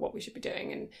pay for what we should be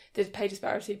doing, and the pay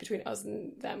disparity between us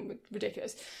and them was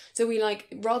ridiculous. So we like,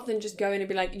 rather than just go in and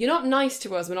be like, you're not nice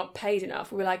to us, we're not paid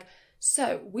enough, we were like,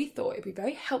 so we thought it'd be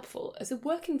very helpful as a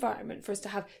work environment for us to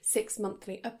have 6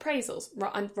 monthly appraisals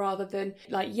rather than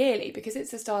like yearly, because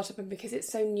it's a startup and because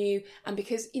it's so new and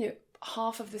because, you know,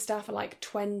 half of the staff are like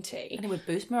 20. And it would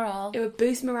boost morale. It would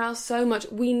boost morale so much.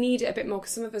 We need it a bit more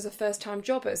because some of us are first-time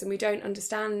jobbers and we don't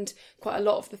understand quite a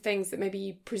lot of the things that maybe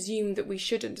you presume that we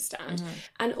should understand.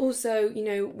 And also, you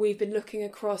know, we've been looking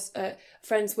across at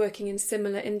friends working in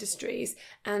similar industries,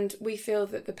 and we feel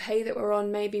that the pay that we're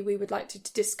on, maybe we would like to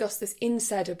discuss this in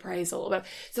said appraisal.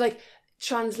 So like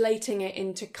translating it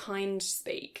into kind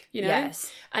speak, you know?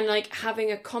 Yes. And like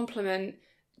having a compliment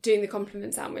doing the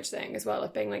compliment sandwich thing as well,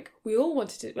 of being like, we all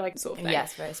wanted to, like, sort of thing.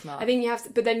 Yes, very smart. I think you have to,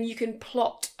 but then you can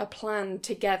plot a plan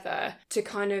together to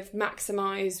kind of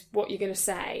maximise what you're going to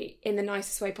say in the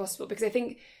nicest way possible, because I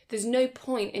think there's no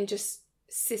point in just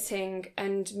sitting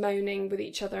and moaning with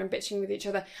each other and bitching with each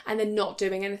other and then not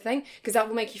doing anything, because that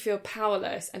will make you feel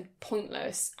powerless and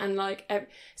pointless, and like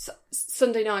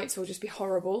Sunday nights will just be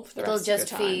horrible for the rest of your time. It'll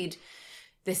just feed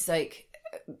this, like,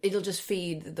 it'll just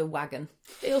feed the wagon.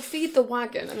 It'll feed the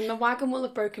wagon, and then the wagon will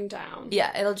have broken down.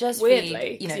 Yeah, it'll just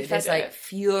weirdly, feed, this like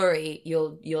fury.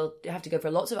 You'll have to go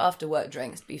for lots of after work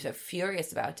drinks, be so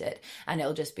furious about it, and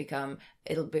it'll just get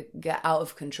out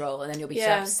of control, and then you'll be so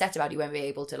upset about it, you won't be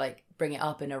able to like bring it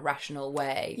up in a rational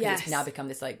way, because it's now become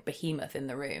this like behemoth in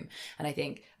the room. And I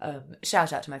think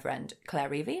shout out to my friend Claire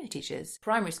Reevy, who teaches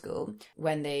primary school.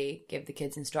 When they give the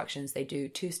kids instructions, they do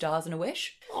 2 stars and a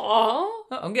wish. Oh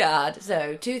God.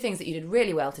 So 2 things that you did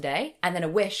really well today, and then a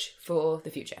wish for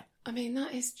the future. I mean,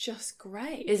 that is just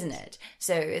great, isn't it?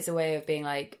 So it's a way of being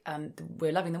like,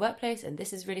 we're loving the workplace, and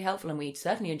this is really helpful, and we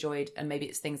certainly enjoyed, and maybe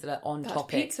it's things that are on that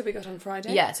topic. Pizza we got on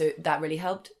Friday. Yeah, so that really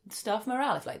helped staff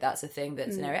morale, if like that's a thing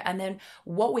that's an area. And then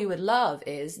what we would love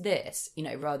is this,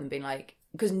 rather than being like,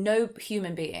 because no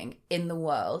human being in the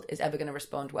world is ever going to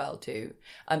respond well to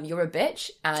you're a bitch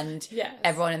and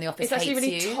everyone in the office hates you. It's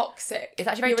actually really toxic. It's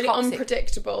actually very really toxic.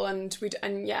 Unpredictable, and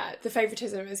the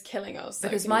favouritism is killing us. So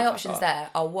because my options there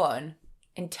are 1,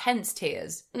 intense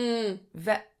tears,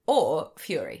 or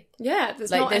fury. Yeah,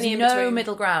 there's no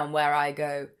middle ground where I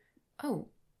go, oh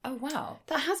wow.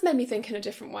 That has made me think in a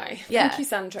different way. Yeah. Thank you,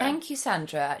 Sandra. Thank you,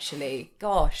 Sandra, actually.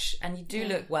 Gosh, and you do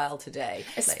look well today.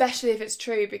 Especially if it's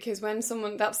true, because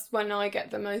that's when I get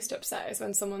the most upset, is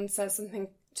when someone says something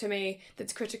to me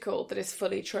that's critical, that is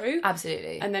fully true.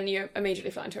 Absolutely. And then you immediately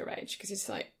fly into a rage, because you're just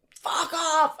like, fuck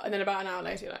off! And then about an hour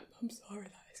later you're like, I'm sorry,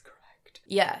 that is correct.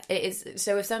 Yeah, it is.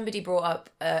 So if somebody brought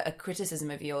up a criticism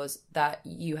of yours that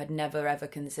you had never ever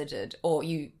considered, or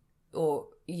you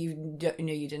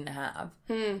knew you didn't have,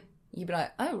 you'd be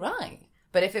like, oh right.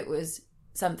 But if it was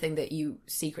something that you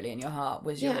secretly in your heart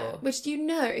was which if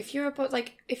you're if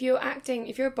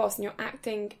you're a boss and you're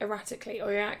acting erratically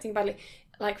or you're acting badly,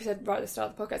 like we said right at the start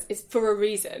of the podcast, it's for a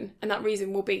reason, and that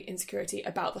reason will be insecurity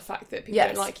about the fact that people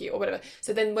don't like you or whatever.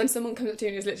 So then when someone comes up to you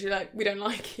and is literally like, we don't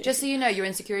like you, just so you know, your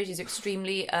insecurities are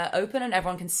extremely open and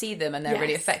everyone can see them, and they're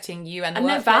really affecting you and the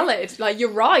they're valid. Like,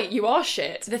 you're right, you are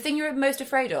shit. The thing you're most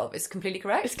afraid of is completely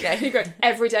correct. It's completely correct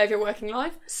every day of your working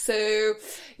life. So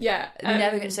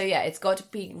it's got to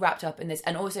be wrapped up in this.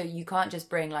 And also you can't just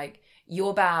bring like,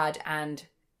 you're bad and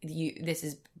this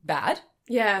is bad.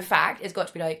 In fact, it's got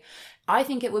to be like, I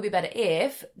think it would be better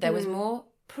if there was more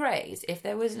praise, if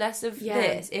there was less of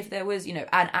this, if there was, an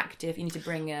active, you need to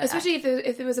bring especially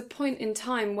if there was a point in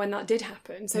time when that did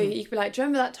happen. So you could be like, do you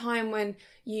remember that time when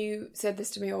you said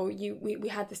this to me, or we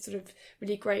had this sort of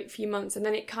really great few months, and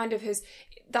then it kind of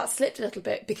that slipped a little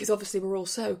bit, because obviously we're all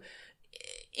so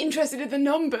interested in the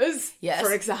numbers,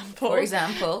 for example.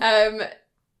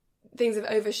 Things have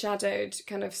overshadowed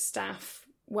kind of staff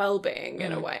well-being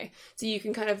in a way. So you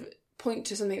can kind of point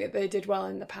to something that they did well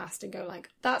in the past and go like,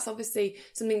 that's obviously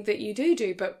something that you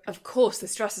do, but of course the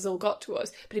stress has all got to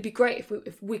us, but it'd be great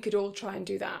if we could all try and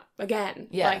do that again.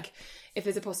 Like, if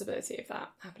there's a possibility of that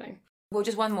happening. Well,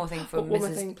 just one more thing for one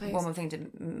more thing to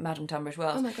Madame Tunbridge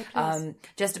Wells. Oh my God, please.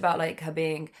 Just about like her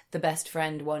being the best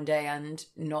friend one day and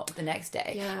not the next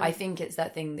day. Yeah. I think it's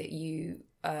that thing that you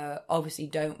obviously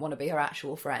don't want to be her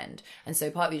actual friend, and so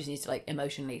part of you just needs to like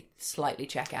emotionally slightly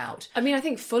check out. I mean, I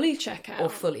think fully check out. Or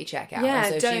fully check out. Yeah,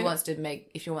 and so if she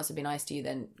wants to be nice to you,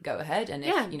 then go ahead. And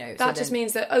if, that just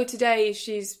means that today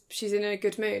she's in a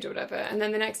good mood or whatever, and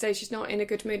then the next day she's not in a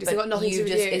good mood. It's got nothing to do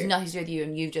with you. It's nothing to do with you,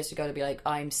 and you've just got to be like,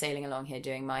 I'm sailing along here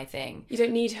doing my thing. You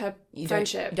don't need her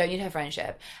friendship. You don't need her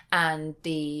friendship. And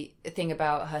the thing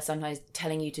about her sometimes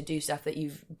telling you to do stuff that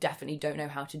you definitely don't know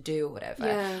how to do or whatever.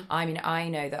 Yeah. I mean,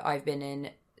 I know that I've been in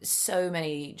so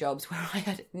many jobs where I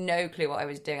had no clue what I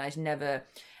was doing. I just never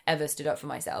ever stood up for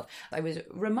myself. I was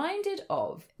reminded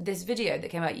of this video that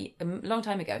came out a long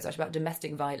time ago. It's actually about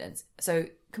domestic violence. So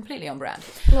completely on brand.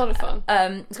 A lot of fun.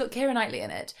 It's got Keira Knightley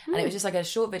in it. And it was just like a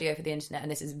short video for the internet. And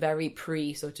this is very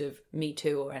pre sort of Me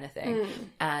Too or anything.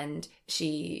 And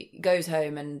she goes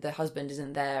home and the husband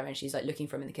isn't there. And she's like looking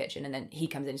for him in the kitchen. And then he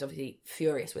comes in. He's obviously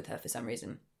furious with her for some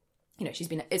reason.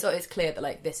 It's clear that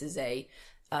like this is a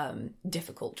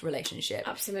difficult relationship.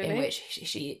 Absolutely. In which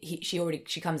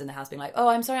she comes in the house being like, oh,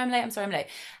 I'm sorry I'm late.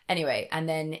 Anyway, and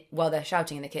then while they're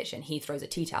shouting in the kitchen, he throws a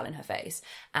tea towel in her face,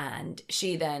 and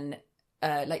she then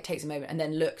takes a moment and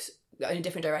then looks in a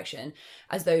different direction,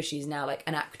 as though she's now like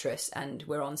an actress and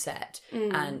we're on set,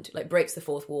 and like breaks the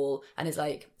fourth wall and is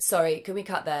like, sorry, can we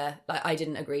cut there? Like, I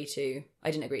didn't agree to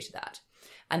that.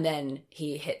 And then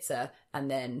he hits her, and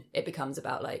then it becomes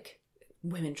about like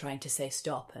women trying to say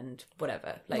stop and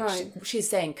whatever. Like she's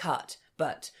saying cut,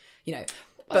 but you know.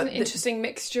 But an interesting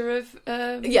mixture of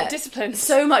disciplines.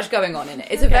 So much going on in it.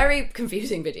 It's a very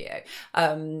confusing video.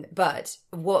 But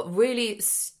what really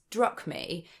struck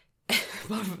me...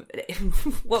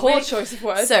 Poor choice of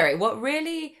words. Sorry, what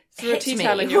really hit me...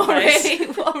 What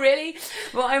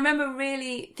I remember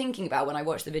really thinking about when I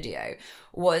watched the video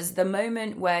was the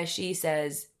moment where she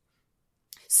says,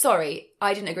 sorry,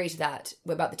 I didn't agree to that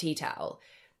about the tea towel.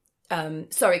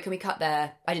 Sorry, can we cut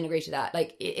there? I didn't agree to that.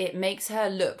 Like, it makes her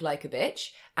look like a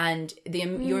bitch, and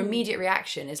your immediate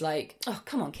reaction is like, oh,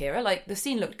 come on, Kira, like, the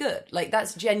scene looked good. Like,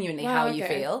 that's genuinely how you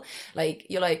feel. Like,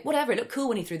 you're like, whatever, it looked cool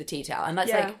when he threw the tea towel. And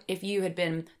that's like, if you had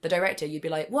been the director, you'd be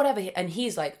like, whatever. And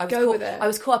he's like, I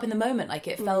was caught up in the moment. Like,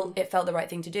 it felt the right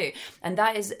thing to do. And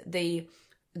that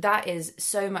is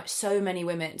so many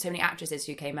women, so many actresses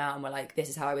who came out and were like, this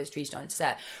is how I was treated on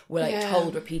set, were like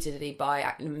told repeatedly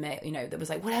by, you know, that was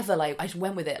like, whatever, like, I just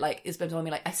went with it. Like, Isabel told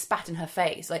me, like, I spat in her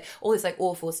face, like, all this like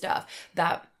awful stuff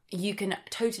that you can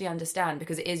totally understand,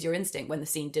 because it is your instinct when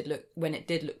it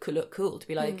did look cool to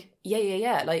be like,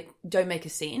 yeah, like, don't make a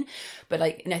scene. But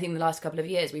like, and I think in the last couple of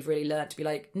years we've really learned to be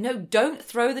like, no, don't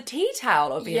throw the tea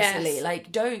towel, obviously.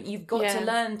 Like, you've got to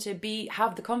learn to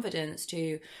have the confidence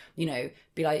to, you know,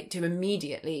 be like, to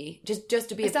immediately just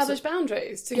to be establish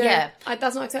boundaries, to go,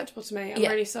 that's not acceptable to me, I'm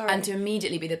really sorry, and to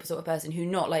immediately be the sort of person who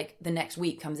not like the next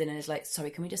week comes in and is like, sorry,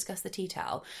 can we discuss the tea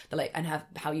towel, and have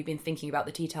how you've been thinking about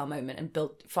the tea towel moment and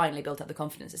finally built up the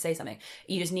confidence to say something.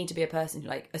 You just need to be a person who,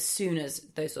 like, as soon as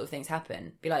those sort of things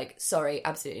happen, be like, sorry,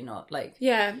 absolutely not. Like,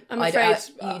 I'm afraid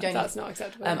that's not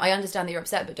acceptable. I understand that you're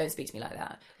upset, but don't speak to me like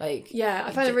that. Like, I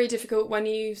find it really difficult when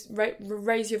you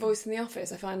raise your voice in the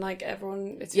office. I find like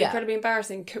everyone, it's incredibly embarrassing.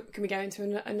 Can we go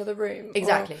into another room?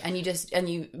 Exactly. And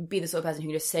you be the sort of person who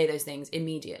can just say those things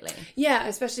immediately. Yeah,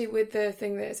 especially with the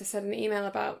thing that, as I said in the email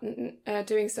about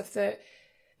doing stuff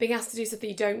being asked to do stuff that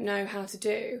you don't know how to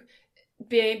do,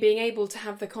 being able to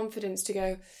have the confidence to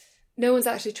go, no one's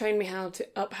actually trained me how to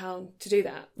do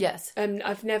that. Yes. And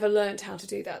I've never learned how to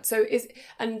do that. So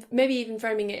and maybe even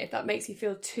framing it, if that makes you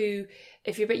feel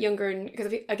if you're a bit younger, and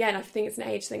because again, I think it's an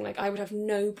age thing. Like, I would have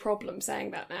no problem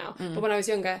saying that now, but when I was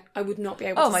younger, I would not be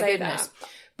able to say that.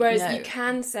 Whereas you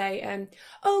can say,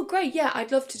 oh, great, yeah,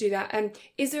 I'd love to do that.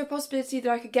 Is there a possibility that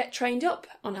I could get trained up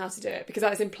on how to do it? Because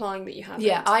that is implying that you haven't.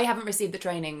 Yeah, I haven't received the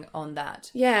training on that.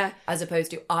 Yeah. As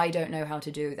opposed to, I don't know how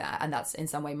to do that. And that's in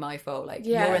some way my fault. Like,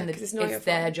 it's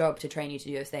their job to train you to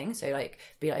do those things. So, like,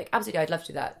 be like, absolutely, I'd love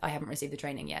to do that. I haven't received the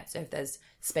training yet. So if there's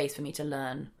space for me to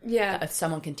learn, if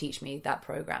someone can teach me that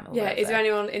program or whatever. Is there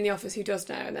anyone in the office who does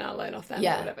know? And then I'll learn off them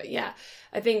or whatever. Yeah.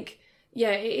 I think...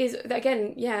 Yeah, it is.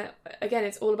 Again,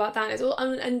 it's all about that. It's all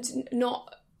and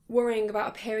not worrying about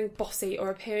appearing bossy or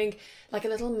appearing like a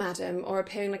little madam or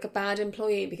appearing like a bad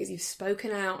employee because you've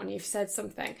spoken out and you've said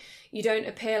something. You don't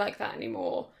appear like that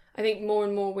anymore. I think more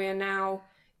and more we are now.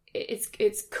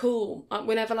 It's cool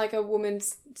whenever like a woman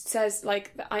says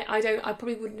like I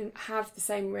probably wouldn't have the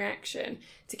same reaction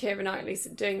to Keira Knightley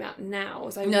doing that now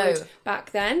as I would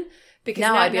back then. Because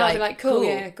now I'd be like, cool,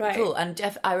 yeah, great. Cool. And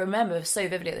I remember so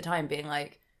vividly at the time being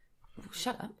like,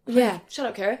 shut up. Yeah, shut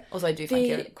up, Keira. Also, I do find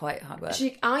Keira quite hard work.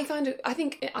 I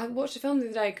think I watched a film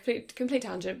the other day, complete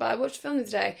tangent, but I watched a film the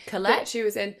other day. Colette? She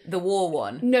was in. The war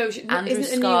one? No, Andrew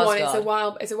isn't a new one. It's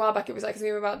a while back. It was like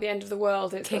something about the end of the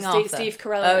world. It's King Arthur. Steve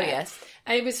Carell. Oh, yes.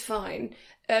 And it was fine.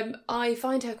 I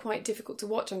find her quite difficult to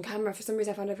watch on camera. For some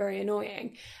reason, I found her very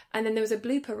annoying. And then there was a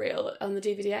blooper reel on the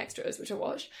DVD extras, which I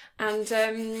watched. And,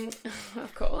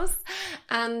 of course.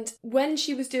 And when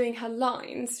she was doing her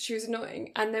lines, she was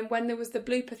annoying. And then when there was the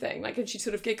blooper thing, like, and she'd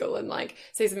sort of giggle and, like,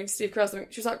 say something to Steve Carell,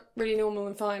 she was, like, really normal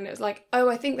and fine. It was like, oh,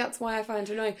 I think that's why I find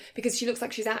her annoying. Because she looks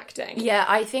like she's acting. Yeah,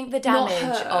 I think the damage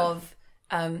of...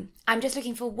 I'm just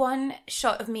looking for one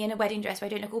shot of me in a wedding dress where I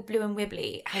don't look all blue and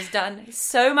wibbly has done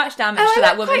so much damage to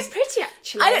that woman. I look quite pretty,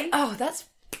 actually. I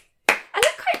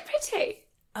look quite pretty.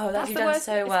 Oh, that's you've done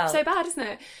so well. It's so bad, isn't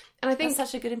it? And I think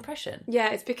that's such a good impression. Yeah,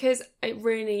 it's because it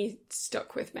really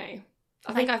stuck with me.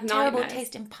 I think I've terrible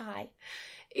taste in pie.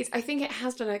 I think it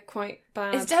has done a quite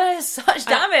bad. It's done such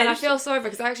damage, and I feel sorry for her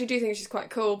because I actually do think she's quite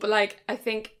cool. But like, I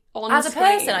think on as screen, a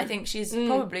person, I think she's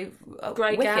probably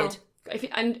great wicked. Gal.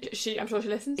 I'm sure she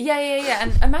listens. Yeah.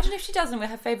 And imagine if she doesn't with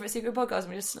her favourite secret podcast. And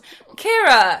we're just,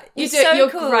 Keira, you're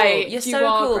cool. Great. You're so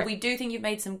cool. Great. We do think you've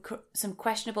made some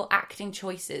questionable acting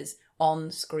choices on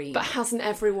screen. But hasn't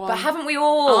everyone? But haven't we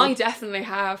all? I definitely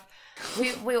have.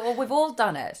 We've all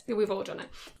done it. We've all done it.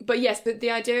 But yes, but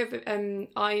the idea of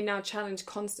I now challenge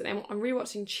constantly. I'm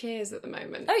rewatching Cheers at the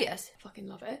moment. Oh, yes. I fucking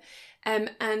love it.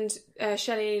 And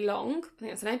Shelley Long, I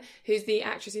think that's her name, who's the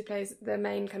actress who plays the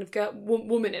main kind of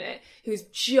woman in it, who's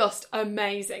just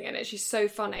amazing in it. She's so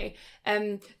funny.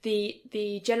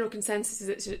 The general consensus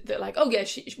is that like, oh yeah,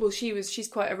 she's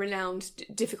quite a renowned,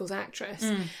 difficult actress,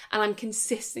 and I'm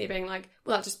consistently being like,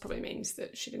 well, that just probably means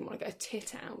that she didn't want to get a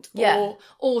tit out,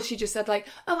 or she just said like,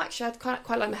 oh, actually, I'd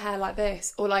quite like my hair like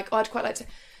this, or like, oh, I'd quite like to.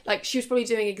 Like, she was probably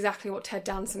doing exactly what Ted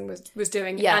Danson was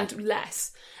doing, and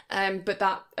less. But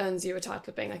that earns you a title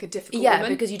of being, like, a difficult woman. Yeah,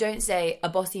 because you don't say a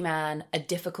bossy man, a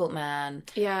difficult man.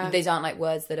 Yeah. These aren't, like,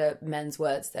 words that are men's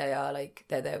words. They are, like,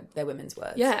 they're women's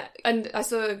words. Yeah, and I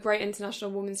saw a great International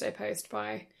Women's Day post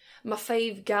by my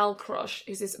fave gal crush,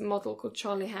 who's this model called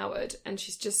Charlie Howard, and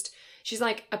she's,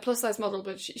 like, a plus-size model,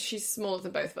 but she's smaller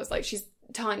than both of us. Like, she's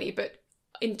tiny, but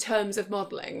in terms of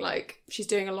modelling, like, she's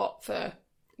doing a lot for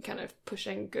kind of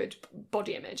pushing good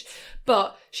body image.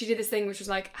 But she did this thing which was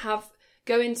like,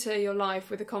 go into your life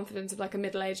with the confidence of like a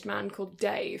middle-aged man called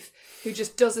Dave, who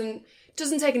just doesn't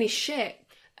take any shit,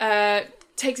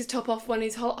 takes his top off when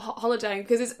he's holidaying,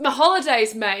 because it's my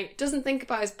holidays, mate. Doesn't think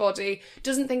about his body,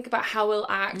 doesn't think about how he'll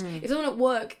act. If someone at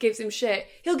work gives him shit,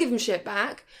 he'll give him shit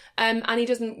back. And he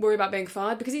doesn't worry about being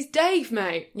fired because he's Dave,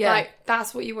 mate. Yeah. Like,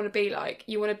 that's what you want to be like.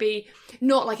 You want to be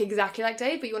not like exactly like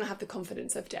Dave, but you want to have the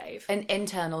confidence of Dave. An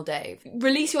internal Dave.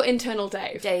 Release your internal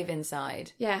Dave. Dave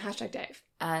inside. Yeah, hashtag Dave.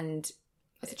 And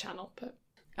as a channel, but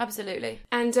absolutely.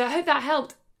 And I hope that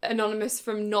helped, Anonymous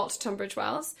from not Tunbridge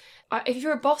Wells. If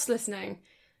you're a boss listening,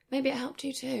 maybe it helped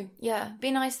you too. Yeah, be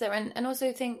nice there, and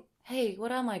also think, hey,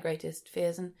 what are my greatest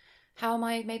fears, and how am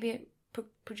I maybe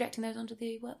projecting those onto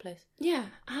the workplace? Yeah,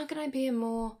 how can I be a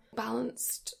more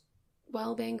balanced,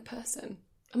 well-being person?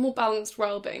 A more balanced,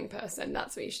 well-being person,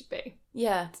 that's what you should be.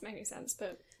 Yeah. Doesn't make any sense,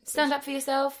 but... Stand up for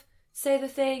yourself, say the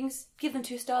things, give them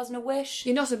 2 stars and a wish.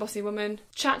 You're not a bossy woman.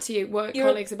 Chat to your work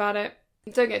colleagues about it.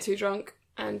 Don't get too drunk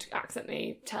and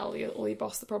accidentally tell all your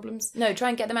boss the problems. No, try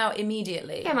and get them out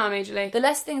immediately. Get them out immediately. The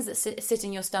less things that sit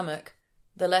in your stomach,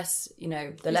 the less,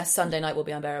 the less Sunday night will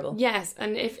be unbearable. Yes,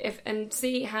 and and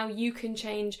see how you can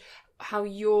change how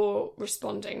you're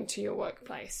responding to your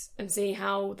workplace, and see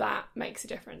how that makes a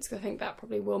difference, because I think that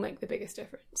probably will make the biggest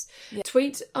difference. Yeah.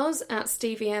 Tweet us at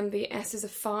StevieM, the S is a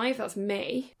 5, that's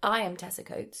me. I am Tessa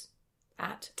Coates.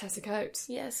 At Tessa Coates.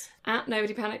 Yes. At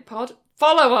Nobody Panic Pod.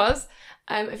 Follow us.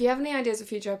 If you have any ideas for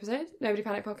future episodes,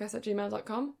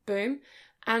 nobodypanicpodcast@gmail.com. Boom.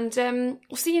 And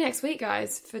we'll see you next week,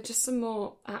 guys, for just some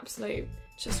more absolute,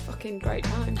 just fucking great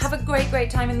times. Have a great,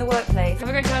 great time in the workplace. Have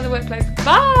a great time in the workplace. Bye!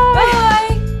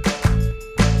 Bye!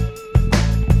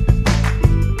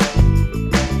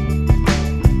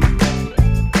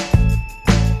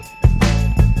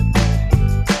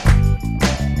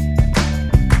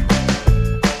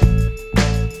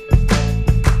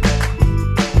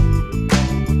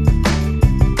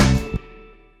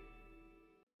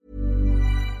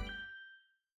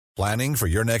 Planning for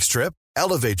your next trip?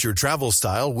 Elevate your travel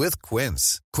style with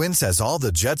Quince. Quince has all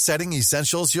the jet-setting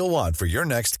essentials you'll want for your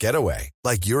next getaway,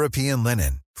 like European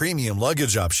linen, premium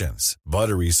luggage options,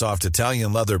 buttery soft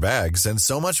Italian leather bags, and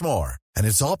so much more. And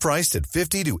it's all priced at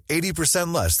 50 to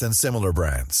 80% less than similar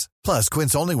brands. Plus,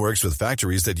 Quince only works with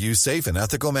factories that use safe and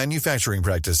ethical manufacturing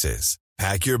practices.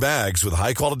 Pack your bags with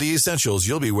high-quality essentials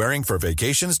you'll be wearing for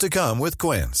vacations to come with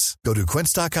Quince. Go to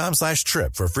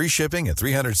quince.com/trip for free shipping and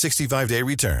 365-day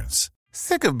returns.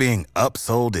 Sick of being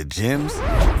upsold at gyms?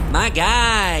 My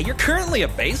guy, you're currently a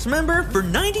base member? For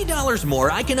 $90 more,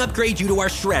 I can upgrade you to our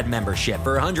Shred membership.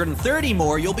 For $130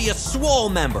 more, you'll be a Swole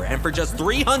member. And for just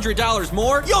 $300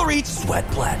 more, you'll reach Sweat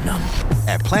Platinum.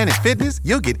 At Planet Fitness,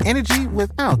 you'll get energy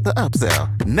without the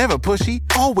upsell. Never pushy,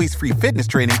 always free fitness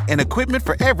training and equipment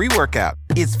for every workout.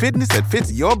 It's fitness that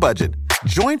fits your budget.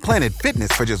 Join Planet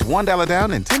Fitness for just $1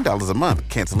 down and $10 a month.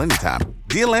 Cancel anytime.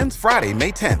 Deal ends Friday,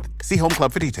 May 10th. See Home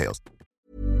Club for details.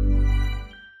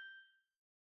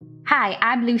 Hi,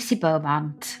 I'm Lucy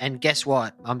Beaumont. And guess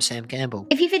what? I'm Sam Campbell.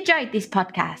 If you've enjoyed this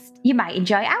podcast, you might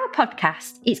enjoy our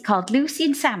podcast. It's called Lucy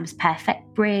and Sam's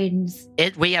Perfect Brains.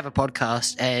 We have a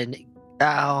podcast, and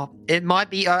it might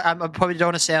be, I probably don't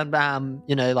want to sound,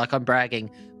 like I'm bragging,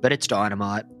 but it's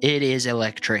dynamite. It is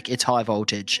electric. It's high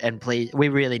voltage. And please, we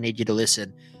really need you to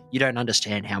listen. You don't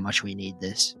understand how much we need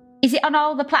this. Is it on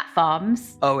all the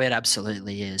platforms? Oh, it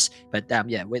absolutely is. But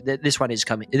this one is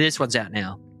coming. This one's out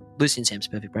now. Lucy and Sam's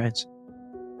Perfect Brains.